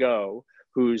weeks ago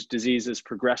whose disease is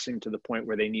progressing to the point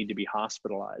where they need to be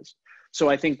hospitalized. So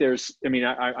I think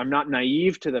I'm not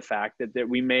naive to the fact that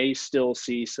we may still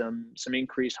see some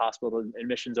increased hospital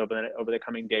admissions over the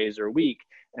coming days or week,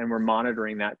 and we're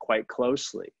monitoring that quite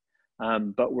closely.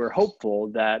 But we're hopeful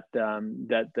that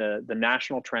the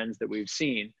national trends that we've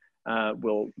seen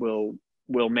will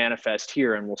manifest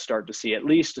here, and we'll start to see at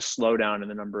least a slowdown in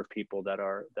the number of people that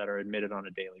are admitted on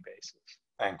a daily basis.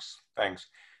 Thanks.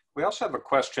 We also have a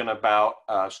question about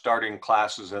starting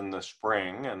classes in the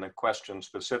spring, and the question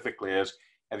specifically is,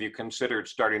 have you considered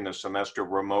starting the semester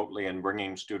remotely and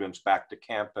bringing students back to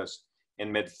campus in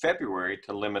mid-February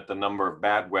to limit the number of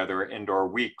bad weather indoor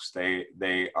weeks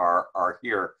they are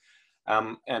here?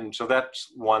 And so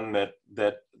that's one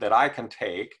that I can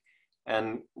take,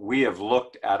 and we have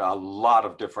looked at a lot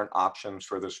of different options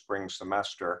for the spring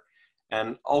semester.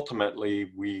 And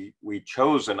ultimately, we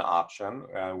chose an option.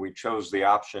 We chose the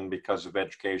option because of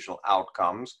educational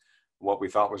outcomes, what we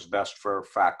thought was best for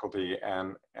faculty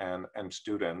and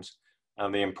students,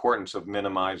 and the importance of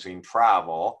minimizing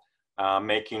travel,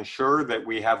 making sure that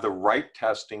we have the right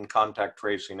testing, contact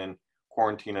tracing, and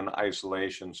quarantine and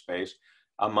isolation space,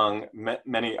 among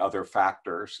many other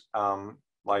factors.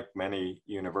 Like many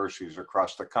universities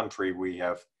across the country, we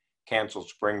have canceled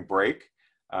spring break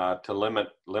to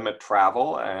limit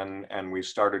travel, and we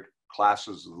started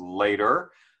classes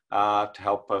later to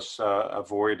help us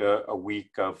avoid a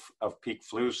week of peak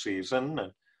flu season,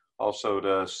 and also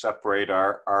to separate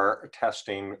our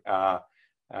testing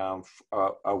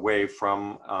away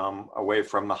from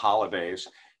the holidays.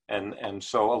 And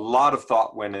so a lot of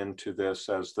thought went into this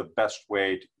as the best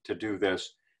way to do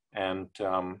this, and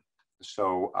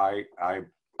so I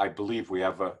believe we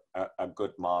have a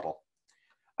good model.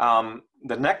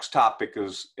 The next topic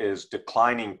is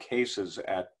declining cases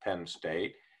at Penn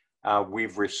State.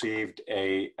 We've received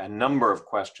a number of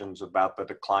questions about the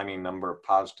declining number of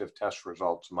positive test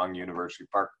results among University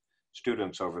Park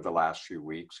students over the last few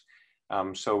weeks.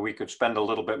 So we could spend a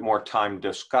little bit more time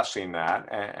discussing that.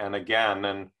 And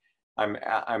again,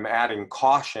 I'm adding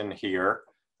caution here.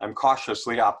 I'm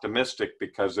cautiously optimistic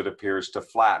because it appears to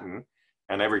flatten.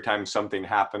 And every time something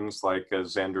happens, like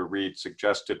as Andrew Reed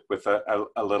suggested, with a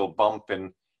little bump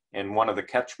in one of the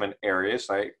catchment areas,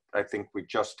 I think we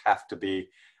just have to be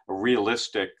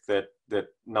realistic that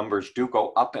numbers do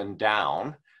go up and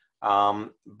down.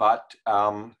 But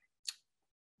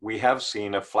we have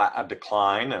seen a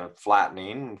decline and a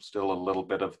flattening, still a little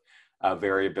bit of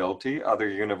variability. Other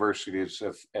universities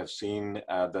have seen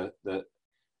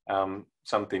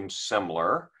something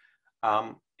similar.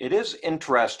 It is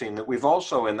interesting that we've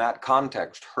also, in that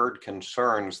context, heard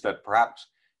concerns that perhaps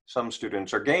some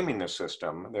students are gaming the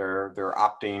system. They're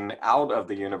opting out of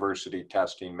the university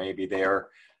testing. Maybe they're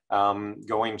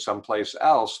going someplace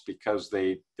else because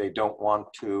they don't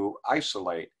want to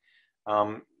isolate.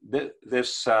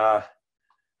 This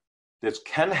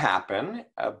can happen,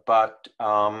 but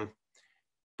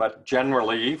but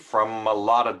generally, from a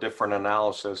lot of different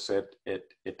analysis,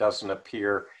 it doesn't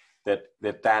appear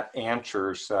that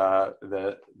answers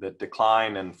the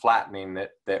decline and flattening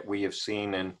that we have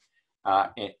seen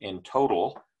in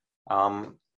total.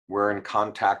 We're in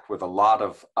contact with a lot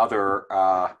of other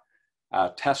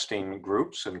testing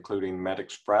groups, including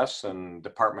MedExpress and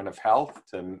Department of Health,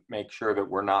 to make sure that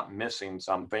we're not missing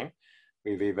something.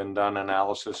 We've even done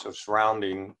analysis of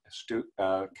surrounding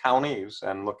counties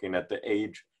and looking at the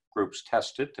age groups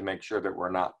tested to make sure that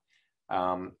we're not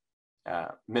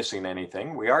missing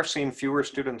anything. We are seeing fewer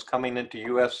students coming into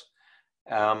U.S.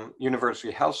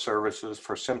 University Health Services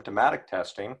for symptomatic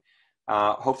testing.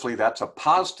 Hopefully that's a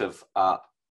positive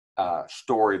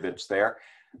story that's there.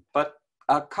 But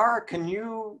Cara, can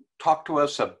you talk to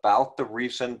us about the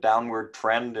recent downward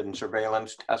trend in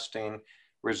surveillance testing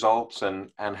results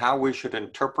and how we should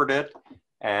interpret it,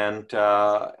 and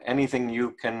anything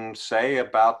you can say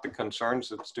about the concerns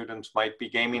that students might be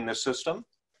gaming the system?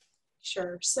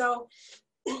 Sure. So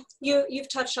you've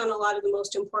touched on a lot of the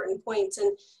most important points,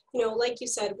 and like you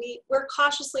said, we're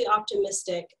cautiously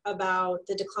optimistic about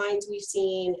the declines we've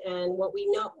seen and what we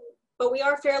know. But we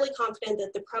are fairly confident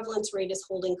that the prevalence rate is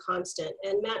holding constant.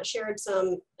 And Matt shared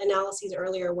some analyses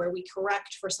earlier where we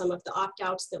correct for some of the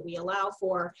opt-outs that we allow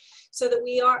for, so that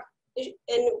we are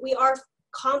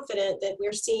confident that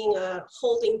we're seeing a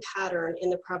holding pattern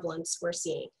in the prevalence we're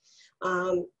seeing.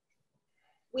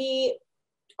 We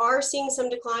are seeing some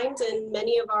declines in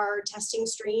many of our testing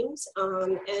streams,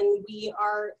 and we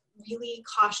are really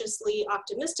cautiously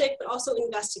optimistic, but also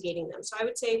investigating them. So I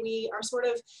would say we are sort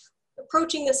of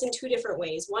approaching this in two different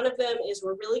ways. One of them is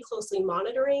we're really closely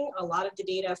monitoring a lot of the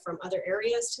data from other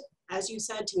areas, as you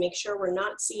said, to make sure we're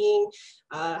not seeing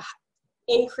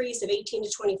increase of 18 to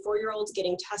 24-year-olds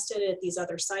getting tested at these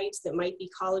other sites that might be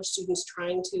college students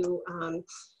trying to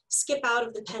skip out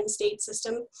of the Penn State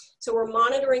system. So we're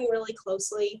monitoring really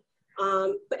closely.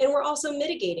 And we're also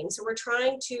mitigating. So we're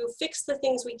trying to fix the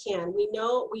things we can. We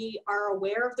know, we are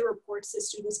aware of the reports that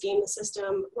students game the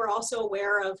system. We're also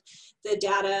aware of the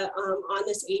data on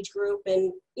this age group,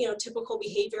 and typical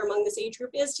behavior among this age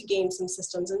group is to game some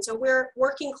systems. And so we're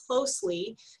working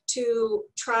closely to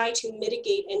try to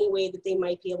mitigate any way that they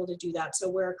might be able to do that. So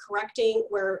we're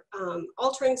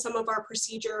altering some of our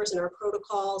procedures and our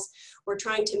protocols. We're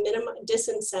trying to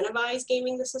disincentivize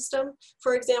gaming the system,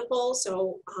 for example.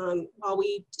 So while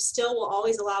we still will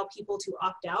always allow people to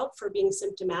opt out for being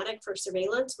symptomatic for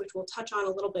surveillance, which we'll touch on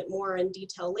a little bit more in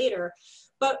detail later,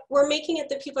 but we're making it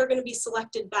that people are going to be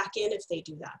selected back in if they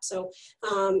do that. So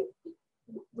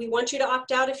we want you to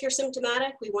opt out if you're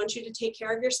symptomatic. We want you to take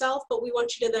care of yourself, but we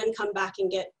want you to then come back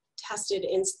and get tested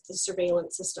in the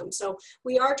surveillance system. So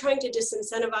we are trying to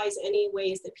disincentivize any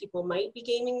ways that people might be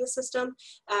gaming the system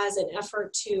as an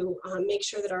effort to make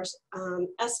sure that our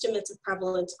estimates of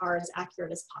prevalence are as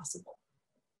accurate as possible.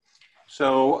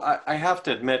 So I have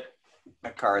to admit,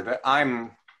 Cara, that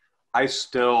I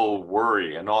still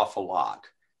worry an awful lot.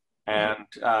 And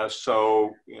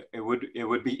so it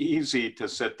would be easy to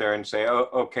sit there and say, oh,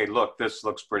 okay, look, this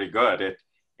looks pretty good.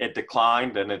 It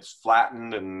declined and it's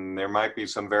flattened, and there might be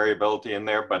some variability in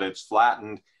there, but it's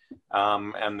flattened.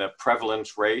 And the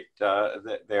prevalence rate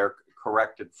that they're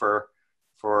corrected for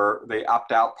the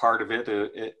opt-out part of it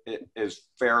is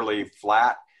fairly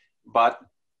flat. But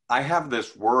I have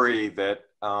this worry that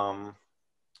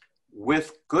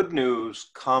with good news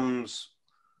comes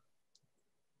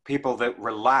people that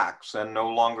relax and no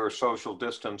longer social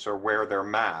distance or wear their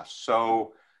masks.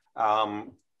 So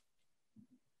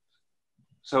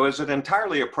is it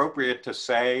entirely appropriate to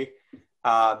say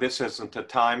this isn't a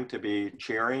time to be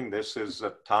cheering? This is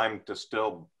a time to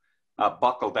still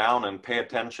buckle down and pay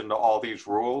attention to all these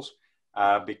rules,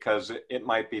 because it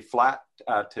might be flat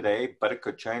today, but it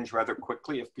could change rather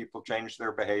quickly if people change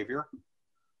their behavior?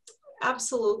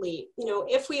 Absolutely.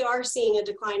 If we are seeing a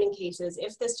decline in cases,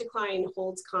 if this decline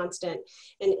holds constant,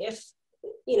 and if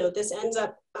this ends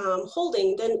up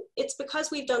holding, then it's because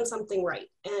we've done something right,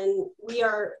 and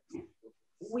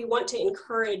we want to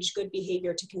encourage good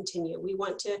behavior to continue. We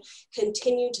want to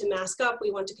continue to mask up. We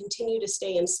want to continue to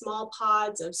stay in small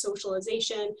pods of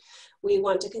socialization. We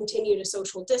want to continue to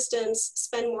social distance,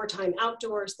 spend more time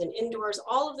outdoors than indoors.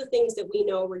 All of the things that we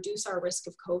know reduce our risk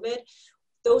of COVID.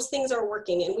 Those things are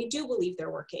working, and we do believe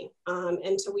they're working.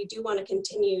 And so we do want to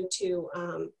continue to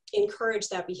encourage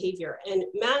that behavior. And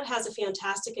Matt has a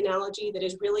fantastic analogy that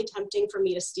is really tempting for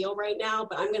me to steal right now,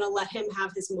 but I'm going to let him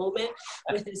have his moment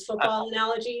with his football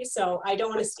analogy, so I don't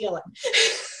want to steal it.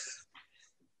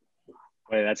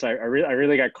 Wait, I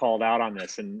really got called out on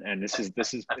this, and this is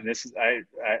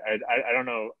I don't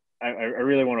know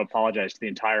really want to apologize to the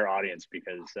entire audience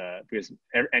because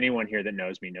anyone here that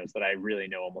knows me knows that I really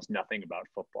know almost nothing about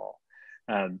football.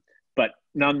 But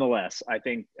nonetheless, I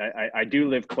think I do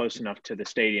live close enough to the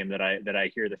stadium that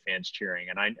I hear the fans cheering,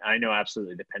 and I know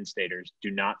absolutely the Penn Staters do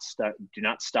not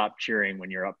stop cheering when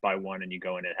you're up by 1 and you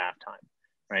go in at halftime,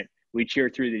 right? We cheer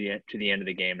through to the end of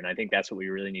the game, and I think that's what we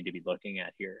really need to be looking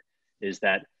at here. Is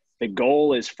that the goal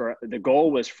was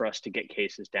for us to get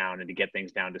cases down and to get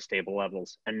things down to stable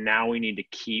levels, and now we need to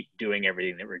keep doing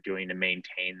everything that we're doing to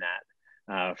maintain that.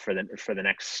 For the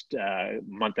next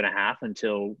month and a half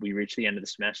until we reach the end of the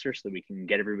semester, so that we can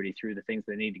get everybody through the things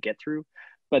they need to get through.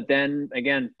 But then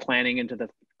again, planning into the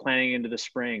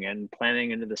spring and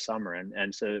planning into the summer,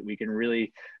 and so that we can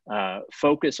really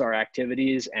focus our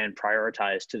activities and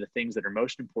prioritize to the things that are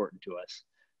most important to us,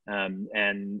 and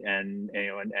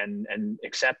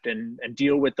accept and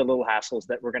deal with the little hassles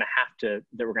that we're going to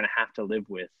have to live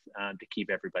with to keep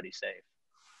everybody safe.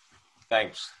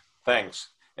 Thanks.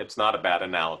 It's not a bad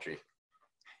analogy.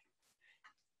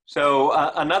 So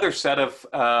another set of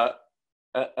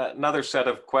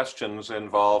questions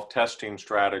involve testing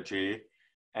strategy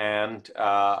and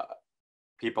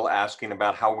people asking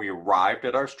about how we arrived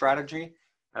at our strategy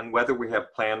and whether we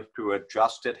have plans to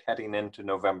adjust it heading into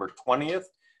November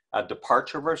 20th, a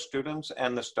departure of our students,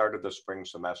 and the start of the spring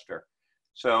semester.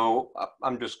 So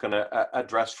I'm just going to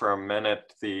address for a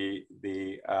minute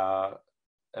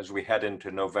as we head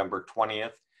into November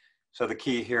 20th. So the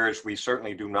key here is we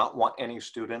certainly do not want any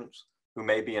students who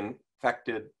may be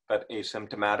infected but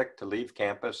asymptomatic to leave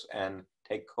campus and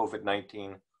take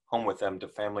COVID-19 home with them to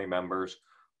family members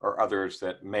or others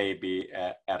that may be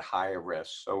at higher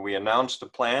risk. So we announced a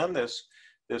plan this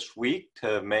week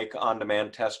to make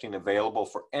on-demand testing available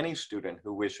for any student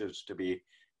who wishes to be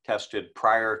tested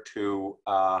prior to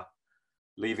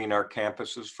leaving our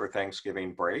campuses for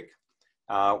Thanksgiving break.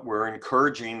 We're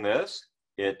encouraging this.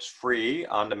 It's free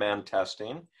on-demand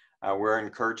testing. We're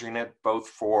encouraging it both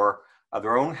for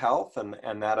their own health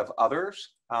and that of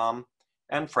others.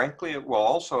 And frankly, it will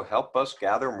also help us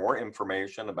gather more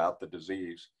information about the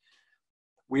disease.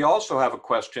 We also have a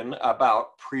question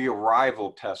about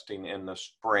pre-arrival testing in the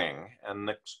spring. And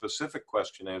the specific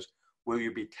question is, will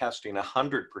you be testing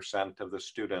 100% of the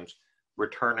students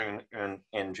returning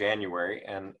in January?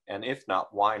 And if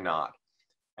not, why not?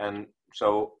 And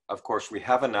so, of course, we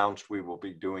have announced we will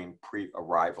be doing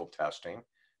pre-arrival testing.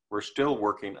 We're still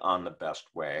working on the best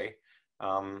way.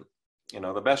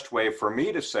 The best way for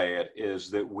me to say it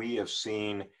is that we have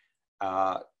seen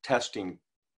testing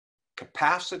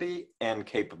capacity and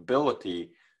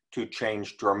capability to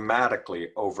change dramatically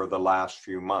over the last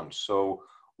few months. So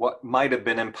what might have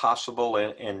been impossible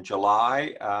in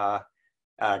July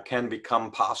can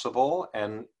become possible.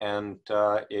 And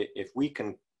if we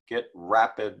can get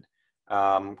rapid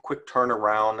quick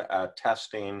turnaround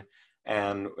testing,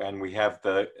 and we have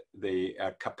the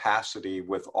capacity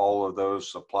with all of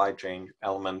those supply chain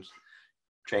elements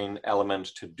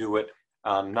to do it.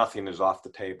 Nothing is off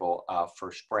the table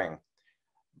for spring.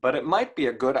 But it might be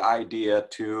a good idea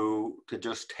to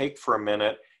just take for a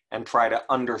minute and try to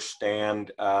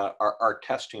understand our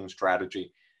testing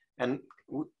strategy. And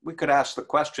we could ask the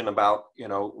question about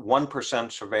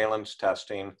 1% surveillance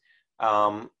testing,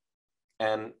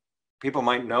 and people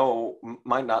might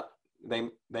not. They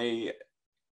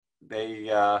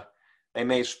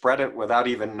may spread it without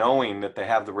even knowing that they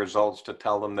have the results to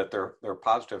tell them that they're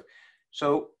positive.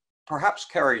 So perhaps,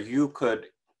 Cara, you could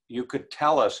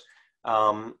tell us,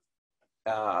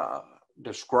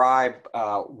 describe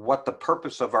what the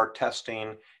purpose of our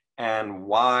testing and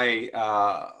why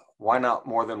not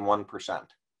more than 1%?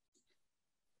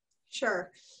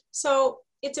 Sure. So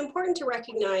it's important to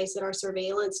recognize that our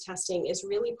surveillance testing is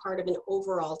really part of an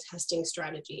overall testing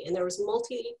strategy. And there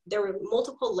were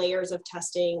multiple layers of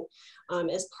testing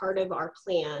as part of our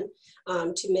plan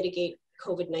to mitigate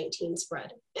COVID-19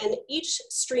 spread. And each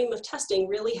stream of testing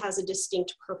really has a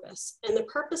distinct purpose. And the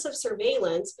purpose of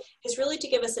surveillance is really to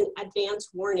give us an advance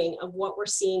warning of what we're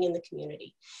seeing in the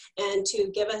community and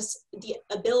to give us the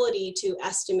ability to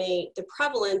estimate the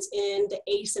prevalence in the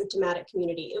asymptomatic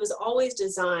community. It was always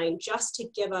designed just to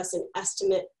give us an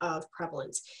estimate of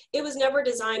prevalence. It was never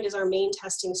designed as our main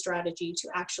testing strategy to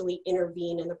actually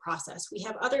intervene in the process. We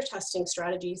have other testing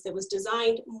strategies that was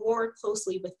designed more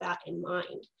closely with that in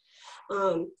mind.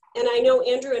 And I know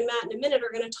Andrew and Matt in a minute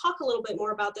are going to talk a little bit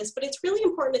more about this, but it's really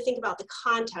important to think about the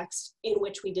context in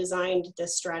which we designed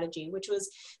this strategy, which was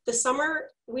the summer.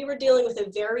 We were dealing with a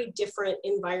very different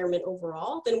environment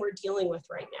overall than we're dealing with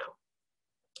right now.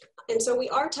 And so we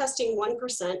are testing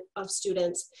 1% of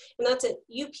students, and that's at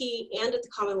UP and at the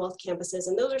Commonwealth campuses,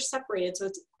 and those are separated, so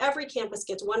it's every campus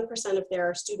gets 1% of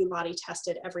their student body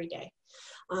tested every day.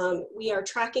 We are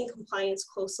tracking compliance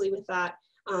closely with that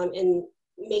and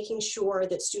making sure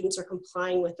that students are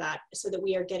complying with that so that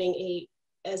we are getting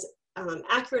as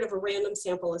accurate of a random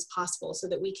sample as possible so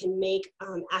that we can make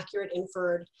accurate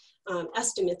inferred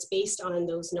estimates based on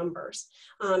those numbers.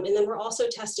 And then we're also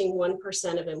testing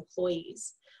 1% of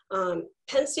employees.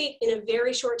 Penn State, in a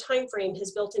very short time frame,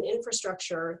 has built an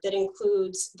infrastructure that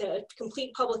includes the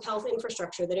complete public health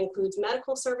infrastructure that includes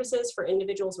medical services for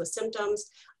individuals with symptoms,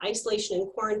 isolation and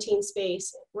quarantine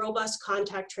space, robust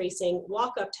contact tracing,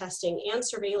 walk-up testing, and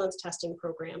surveillance testing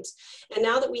programs. And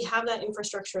now that we have that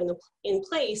infrastructure in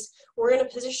place, we're in a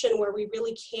position where we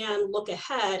really can look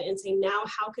ahead and say, now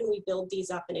how can we build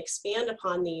these up and expand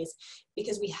upon these,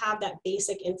 because we have that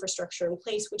basic infrastructure in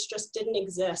place, which just didn't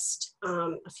exist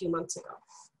a few months ago.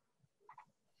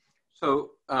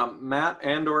 So Matt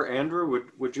and/or Andrew,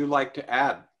 would you like to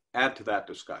add to that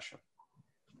discussion?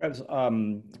 Perhaps,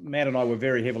 Matt and I were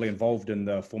very heavily involved in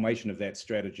the formation of that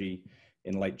strategy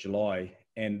in late July.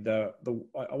 And I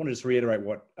want to just reiterate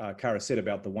what Cara said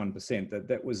about the 1%,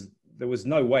 there was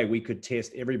no way we could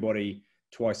test everybody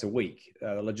twice a week.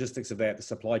 The logistics of that, the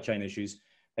supply chain issues,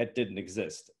 that didn't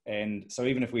exist. And so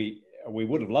even if we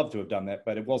would have loved to have done that,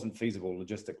 but it wasn't feasible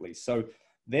logistically. So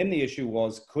then the issue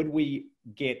was, could we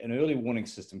get an early warning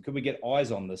system? Could we get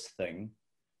eyes on this thing,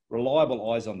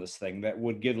 reliable eyes on this thing that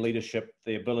would give leadership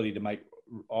the ability to make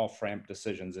off-ramp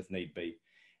decisions if need be?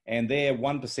 And there,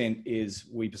 1% is,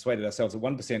 we persuaded ourselves that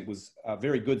 1% was a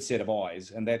very good set of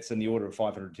eyes, and that's in the order of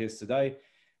 500 tests a day.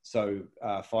 So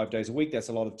 5 days a week, that's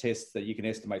a lot of tests that you can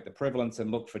estimate the prevalence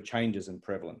and look for changes in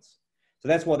prevalence. So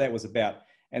that's what that was about.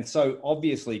 And so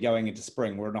obviously going into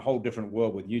spring, we're in a whole different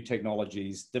world with new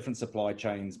technologies, different supply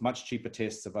chains, much cheaper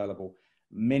tests available,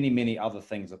 many, many other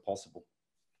things are possible.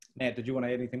 Matt, did you want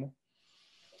to add anything more?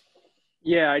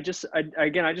 Yeah, I just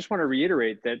want to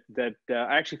reiterate that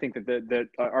I actually think that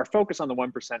our focus on the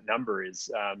 1% number is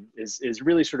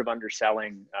really sort of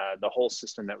underselling the whole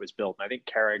system that was built. And I think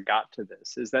Cara got to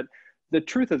this, is that the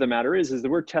truth of the matter is that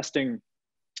we're testing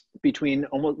between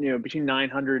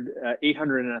 900,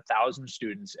 800 and 1,000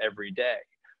 students every day.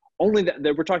 Only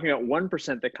that we're talking about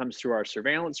 1% that comes through our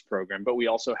surveillance program, but we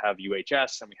also have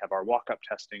UHS and we have our walk-up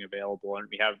testing available, and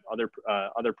we have other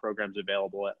programs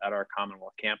available at our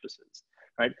Commonwealth campuses,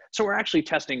 right? So we're actually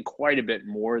testing quite a bit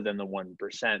more than the 1%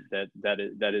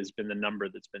 that has been the number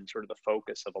that's been sort of the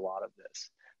focus of a lot of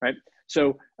this, right?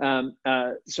 So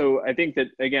so I think that,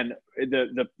 again,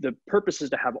 the purpose is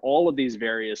to have all of these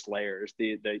various layers.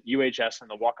 The UHS and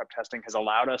the walk-up testing has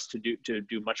allowed us to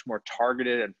do much more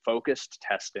targeted and focused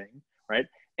testing, right?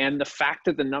 And the fact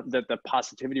that the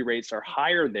positivity rates are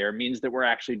higher there means that we're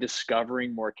actually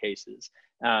discovering more cases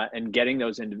and getting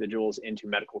those individuals into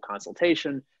medical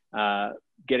consultation,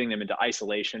 getting them into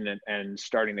isolation and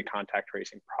starting the contact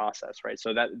tracing process, right?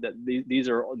 So these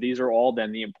are all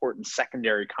then the important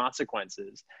secondary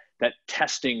consequences that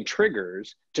testing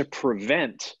triggers to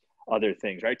prevent other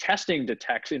things, right? Testing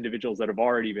detects individuals that have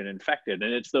already been infected,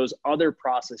 and it's those other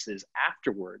processes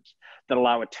afterwards that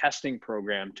allow a testing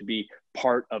program to be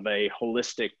part of a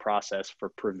holistic process for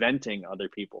preventing other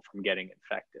people from getting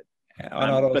infected. And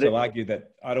I'd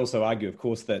also argue, of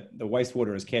course, that the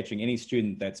wastewater is catching any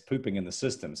student that's pooping in the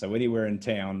system. So anywhere in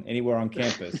town, anywhere on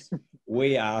campus,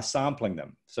 we are sampling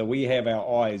them. So we have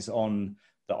our eyes on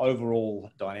the overall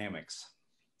dynamics.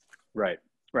 Right.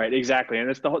 Right, exactly, and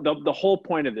it's the whole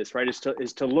point of this, right? Is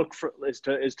to look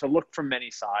from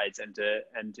many sides and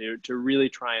to really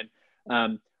try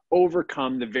and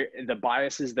overcome the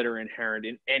biases that are inherent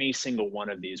in any single one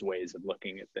of these ways of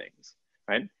looking at things,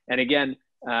 right? And again,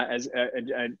 as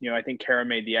I think Cara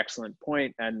made the excellent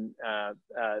point, and that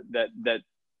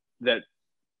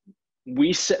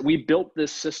we built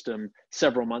this system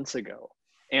several months ago.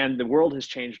 And the world has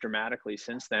changed dramatically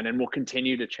since then, and will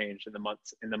continue to change in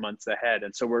the months ahead.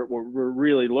 And so what we're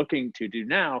really looking to do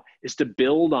now is to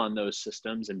build on those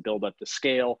systems and build up the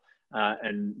scale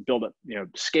and build up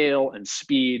scale and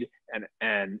speed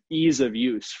and ease of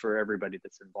use for everybody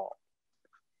that's involved.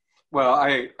 Well,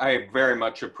 I very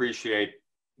much appreciate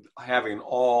having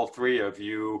all three of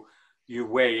you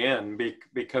weigh in,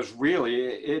 because really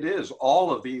it is all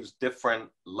of these different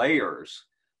layers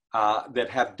that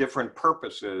have different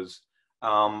purposes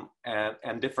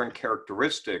and different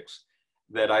characteristics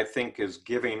that I think is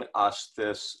giving us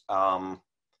this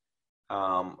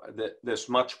this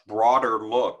much broader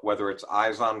look, whether it's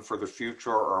eyes on for the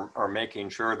future or making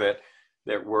sure that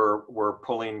that we're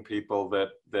pulling people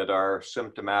that are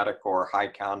symptomatic or high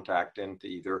contact into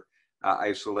either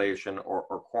isolation or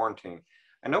quarantine.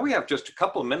 I know we have just a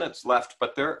couple of minutes left,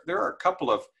 but there are a couple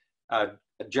of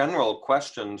general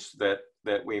questions that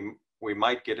we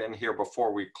might get in here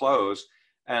before we close.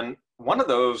 And one of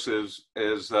those is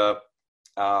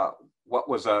what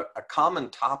was a common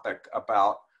topic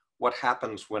about what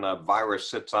happens when a virus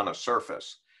sits on a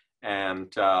surface,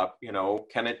 and you know,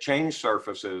 can it change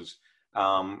surfaces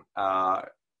to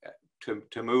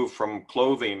move from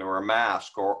clothing or a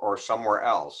mask or somewhere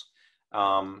else?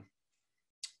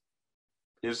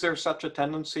 Is there such a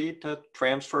tendency to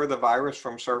transfer the virus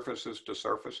from surfaces to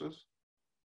surfaces?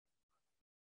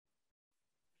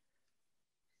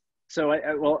 So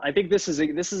I think this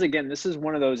is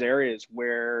one of those areas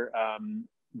where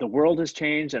the world has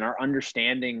changed and our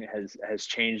understanding has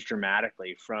changed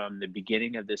dramatically from the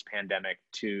beginning of this pandemic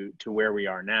to where we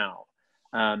are now.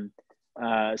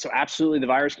 So absolutely, the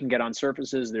virus can get on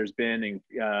surfaces. There's been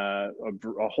a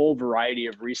whole variety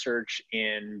of research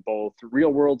in both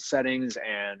real world settings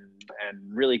and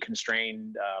really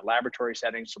constrained laboratory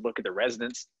settings to look at the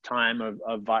residence time of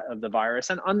the virus.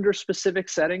 And under specific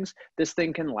settings, this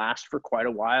thing can last for quite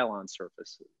a while on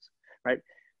surfaces, right?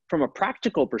 From a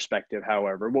practical perspective,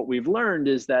 however, what we've learned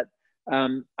is that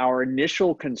our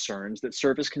initial concerns that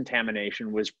surface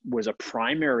contamination was a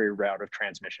primary route of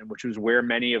transmission, which was where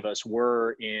many of us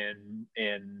were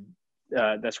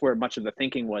that's where much of the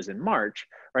thinking was in March,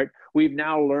 right? We've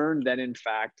now learned that in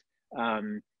fact,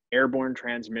 airborne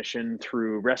transmission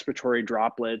through respiratory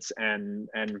droplets and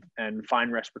fine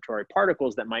respiratory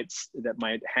particles that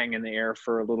might hang in the air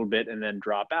for a little bit and then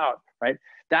drop out, right?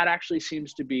 That actually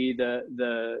seems to be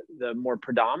the more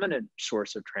predominant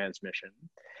source of transmission.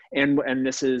 And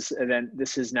this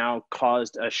has now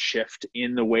caused a shift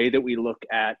in the way that we look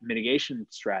at mitigation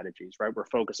strategies, right? We're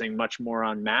focusing much more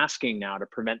on masking now to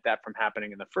prevent that from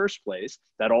happening in the first place.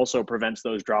 That also prevents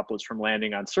those droplets from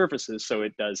landing on surfaces, so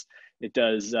it does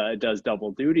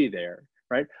double duty there,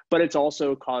 right? But it's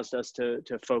also caused us to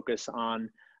focus on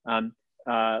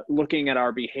looking at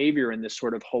our behavior in this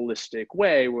sort of holistic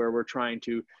way, where we're trying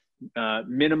to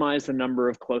minimize the number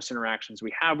of close interactions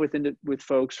we have with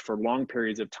folks for long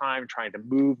periods of time, trying to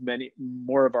move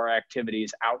more of our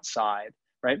activities outside,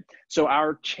 right? So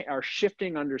our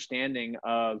shifting understanding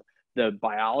of the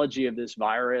biology of this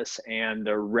virus and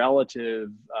the relative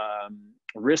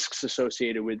risks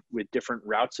associated with different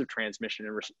routes of transmission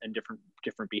and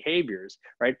different behaviors,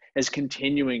 right, is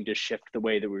continuing to shift the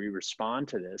way that we respond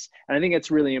to this. And I think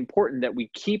it's really important that we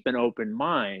keep an open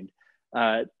mind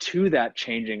to that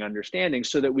changing understanding,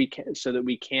 so that we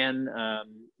can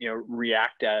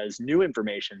react as new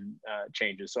information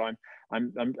changes. So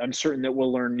I'm certain that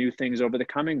we'll learn new things over the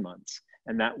coming months,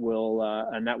 and that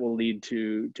will lead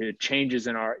to changes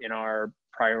in our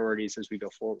priorities as we go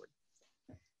forward.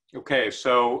 Okay,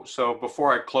 so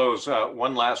before I close,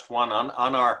 one last one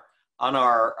on our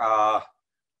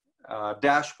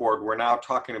dashboard. We're now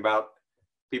talking about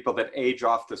people that age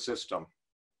off the system.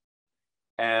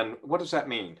 And what does that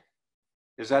mean?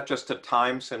 Is that just a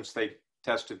time since they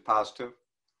tested positive?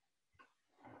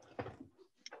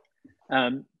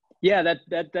 Yeah,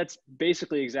 that's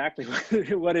basically exactly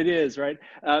what it is, right?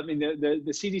 I mean, the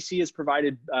CDC has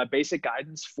provided basic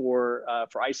guidance for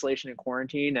isolation and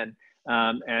quarantine,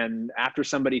 and after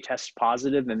somebody tests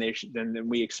positive, then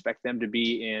we expect them to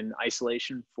be in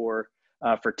isolation for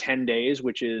 10 days,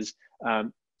 which is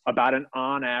about an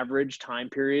on average time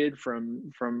period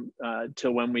from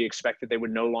till when we expect that they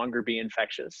would no longer be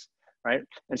infectious, right?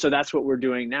 And so that's what we're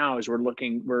doing now, is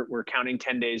we're counting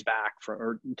 10 days back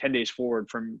or 10 days forward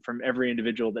from every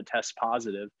individual that tests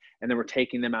positive, and then we're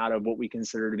taking them out of what we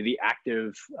consider to be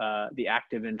the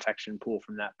active infection pool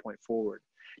from that point forward.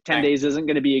 10 days isn't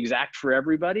going to be exact for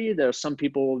everybody. There's some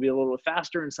people will be a little bit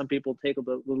faster, and some people take a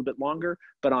little bit longer,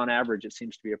 but on average, it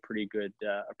seems to be a pretty good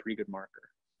marker.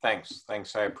 Thanks.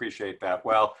 I appreciate that.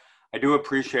 Well, I do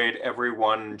appreciate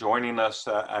everyone joining us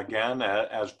again.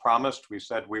 As promised, we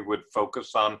said we would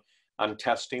focus on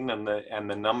testing and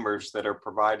the numbers that are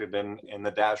provided in the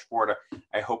dashboard.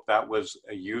 I hope that was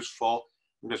useful.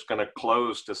 I'm just going to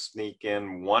close to sneak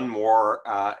in one more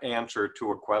answer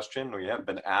to a question. We have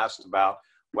been asked about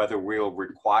whether we'll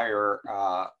require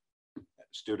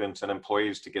students and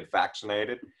employees to get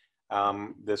vaccinated.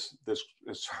 This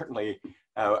is certainly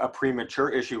a premature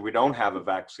issue. We don't have a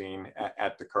vaccine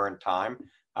at the current time,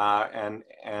 and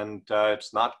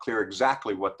it's not clear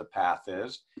exactly what the path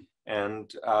is. And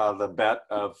the bet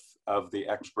of the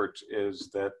experts is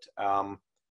that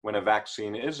when a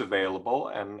vaccine is available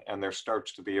and there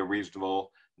starts to be a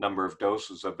reasonable number of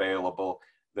doses available,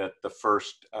 that the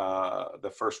first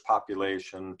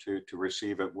population to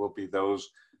receive it will be those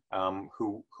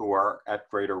who are at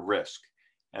greater risk.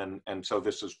 And so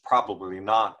this is probably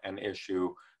not an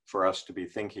issue for us to be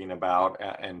thinking about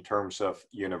in terms of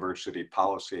university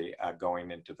policy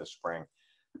going into the spring.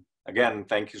 Again,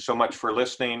 thank you so much for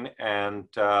listening and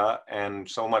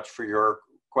so much for your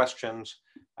questions.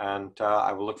 And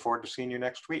I will look forward to seeing you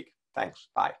next week. Thanks.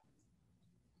 Bye.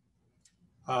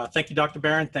 Thank you, Dr.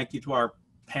 Barron. Thank you to our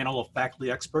panel of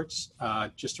faculty experts.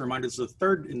 Just a reminder, this is the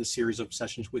third in the series of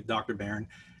sessions with Dr. Barron,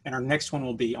 and our next one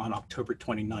will be on October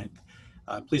 29th.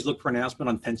 Please look for an announcement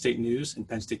on Penn State News and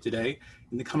Penn State Today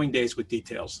in the coming days with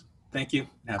details. Thank you,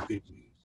 and have a good evening.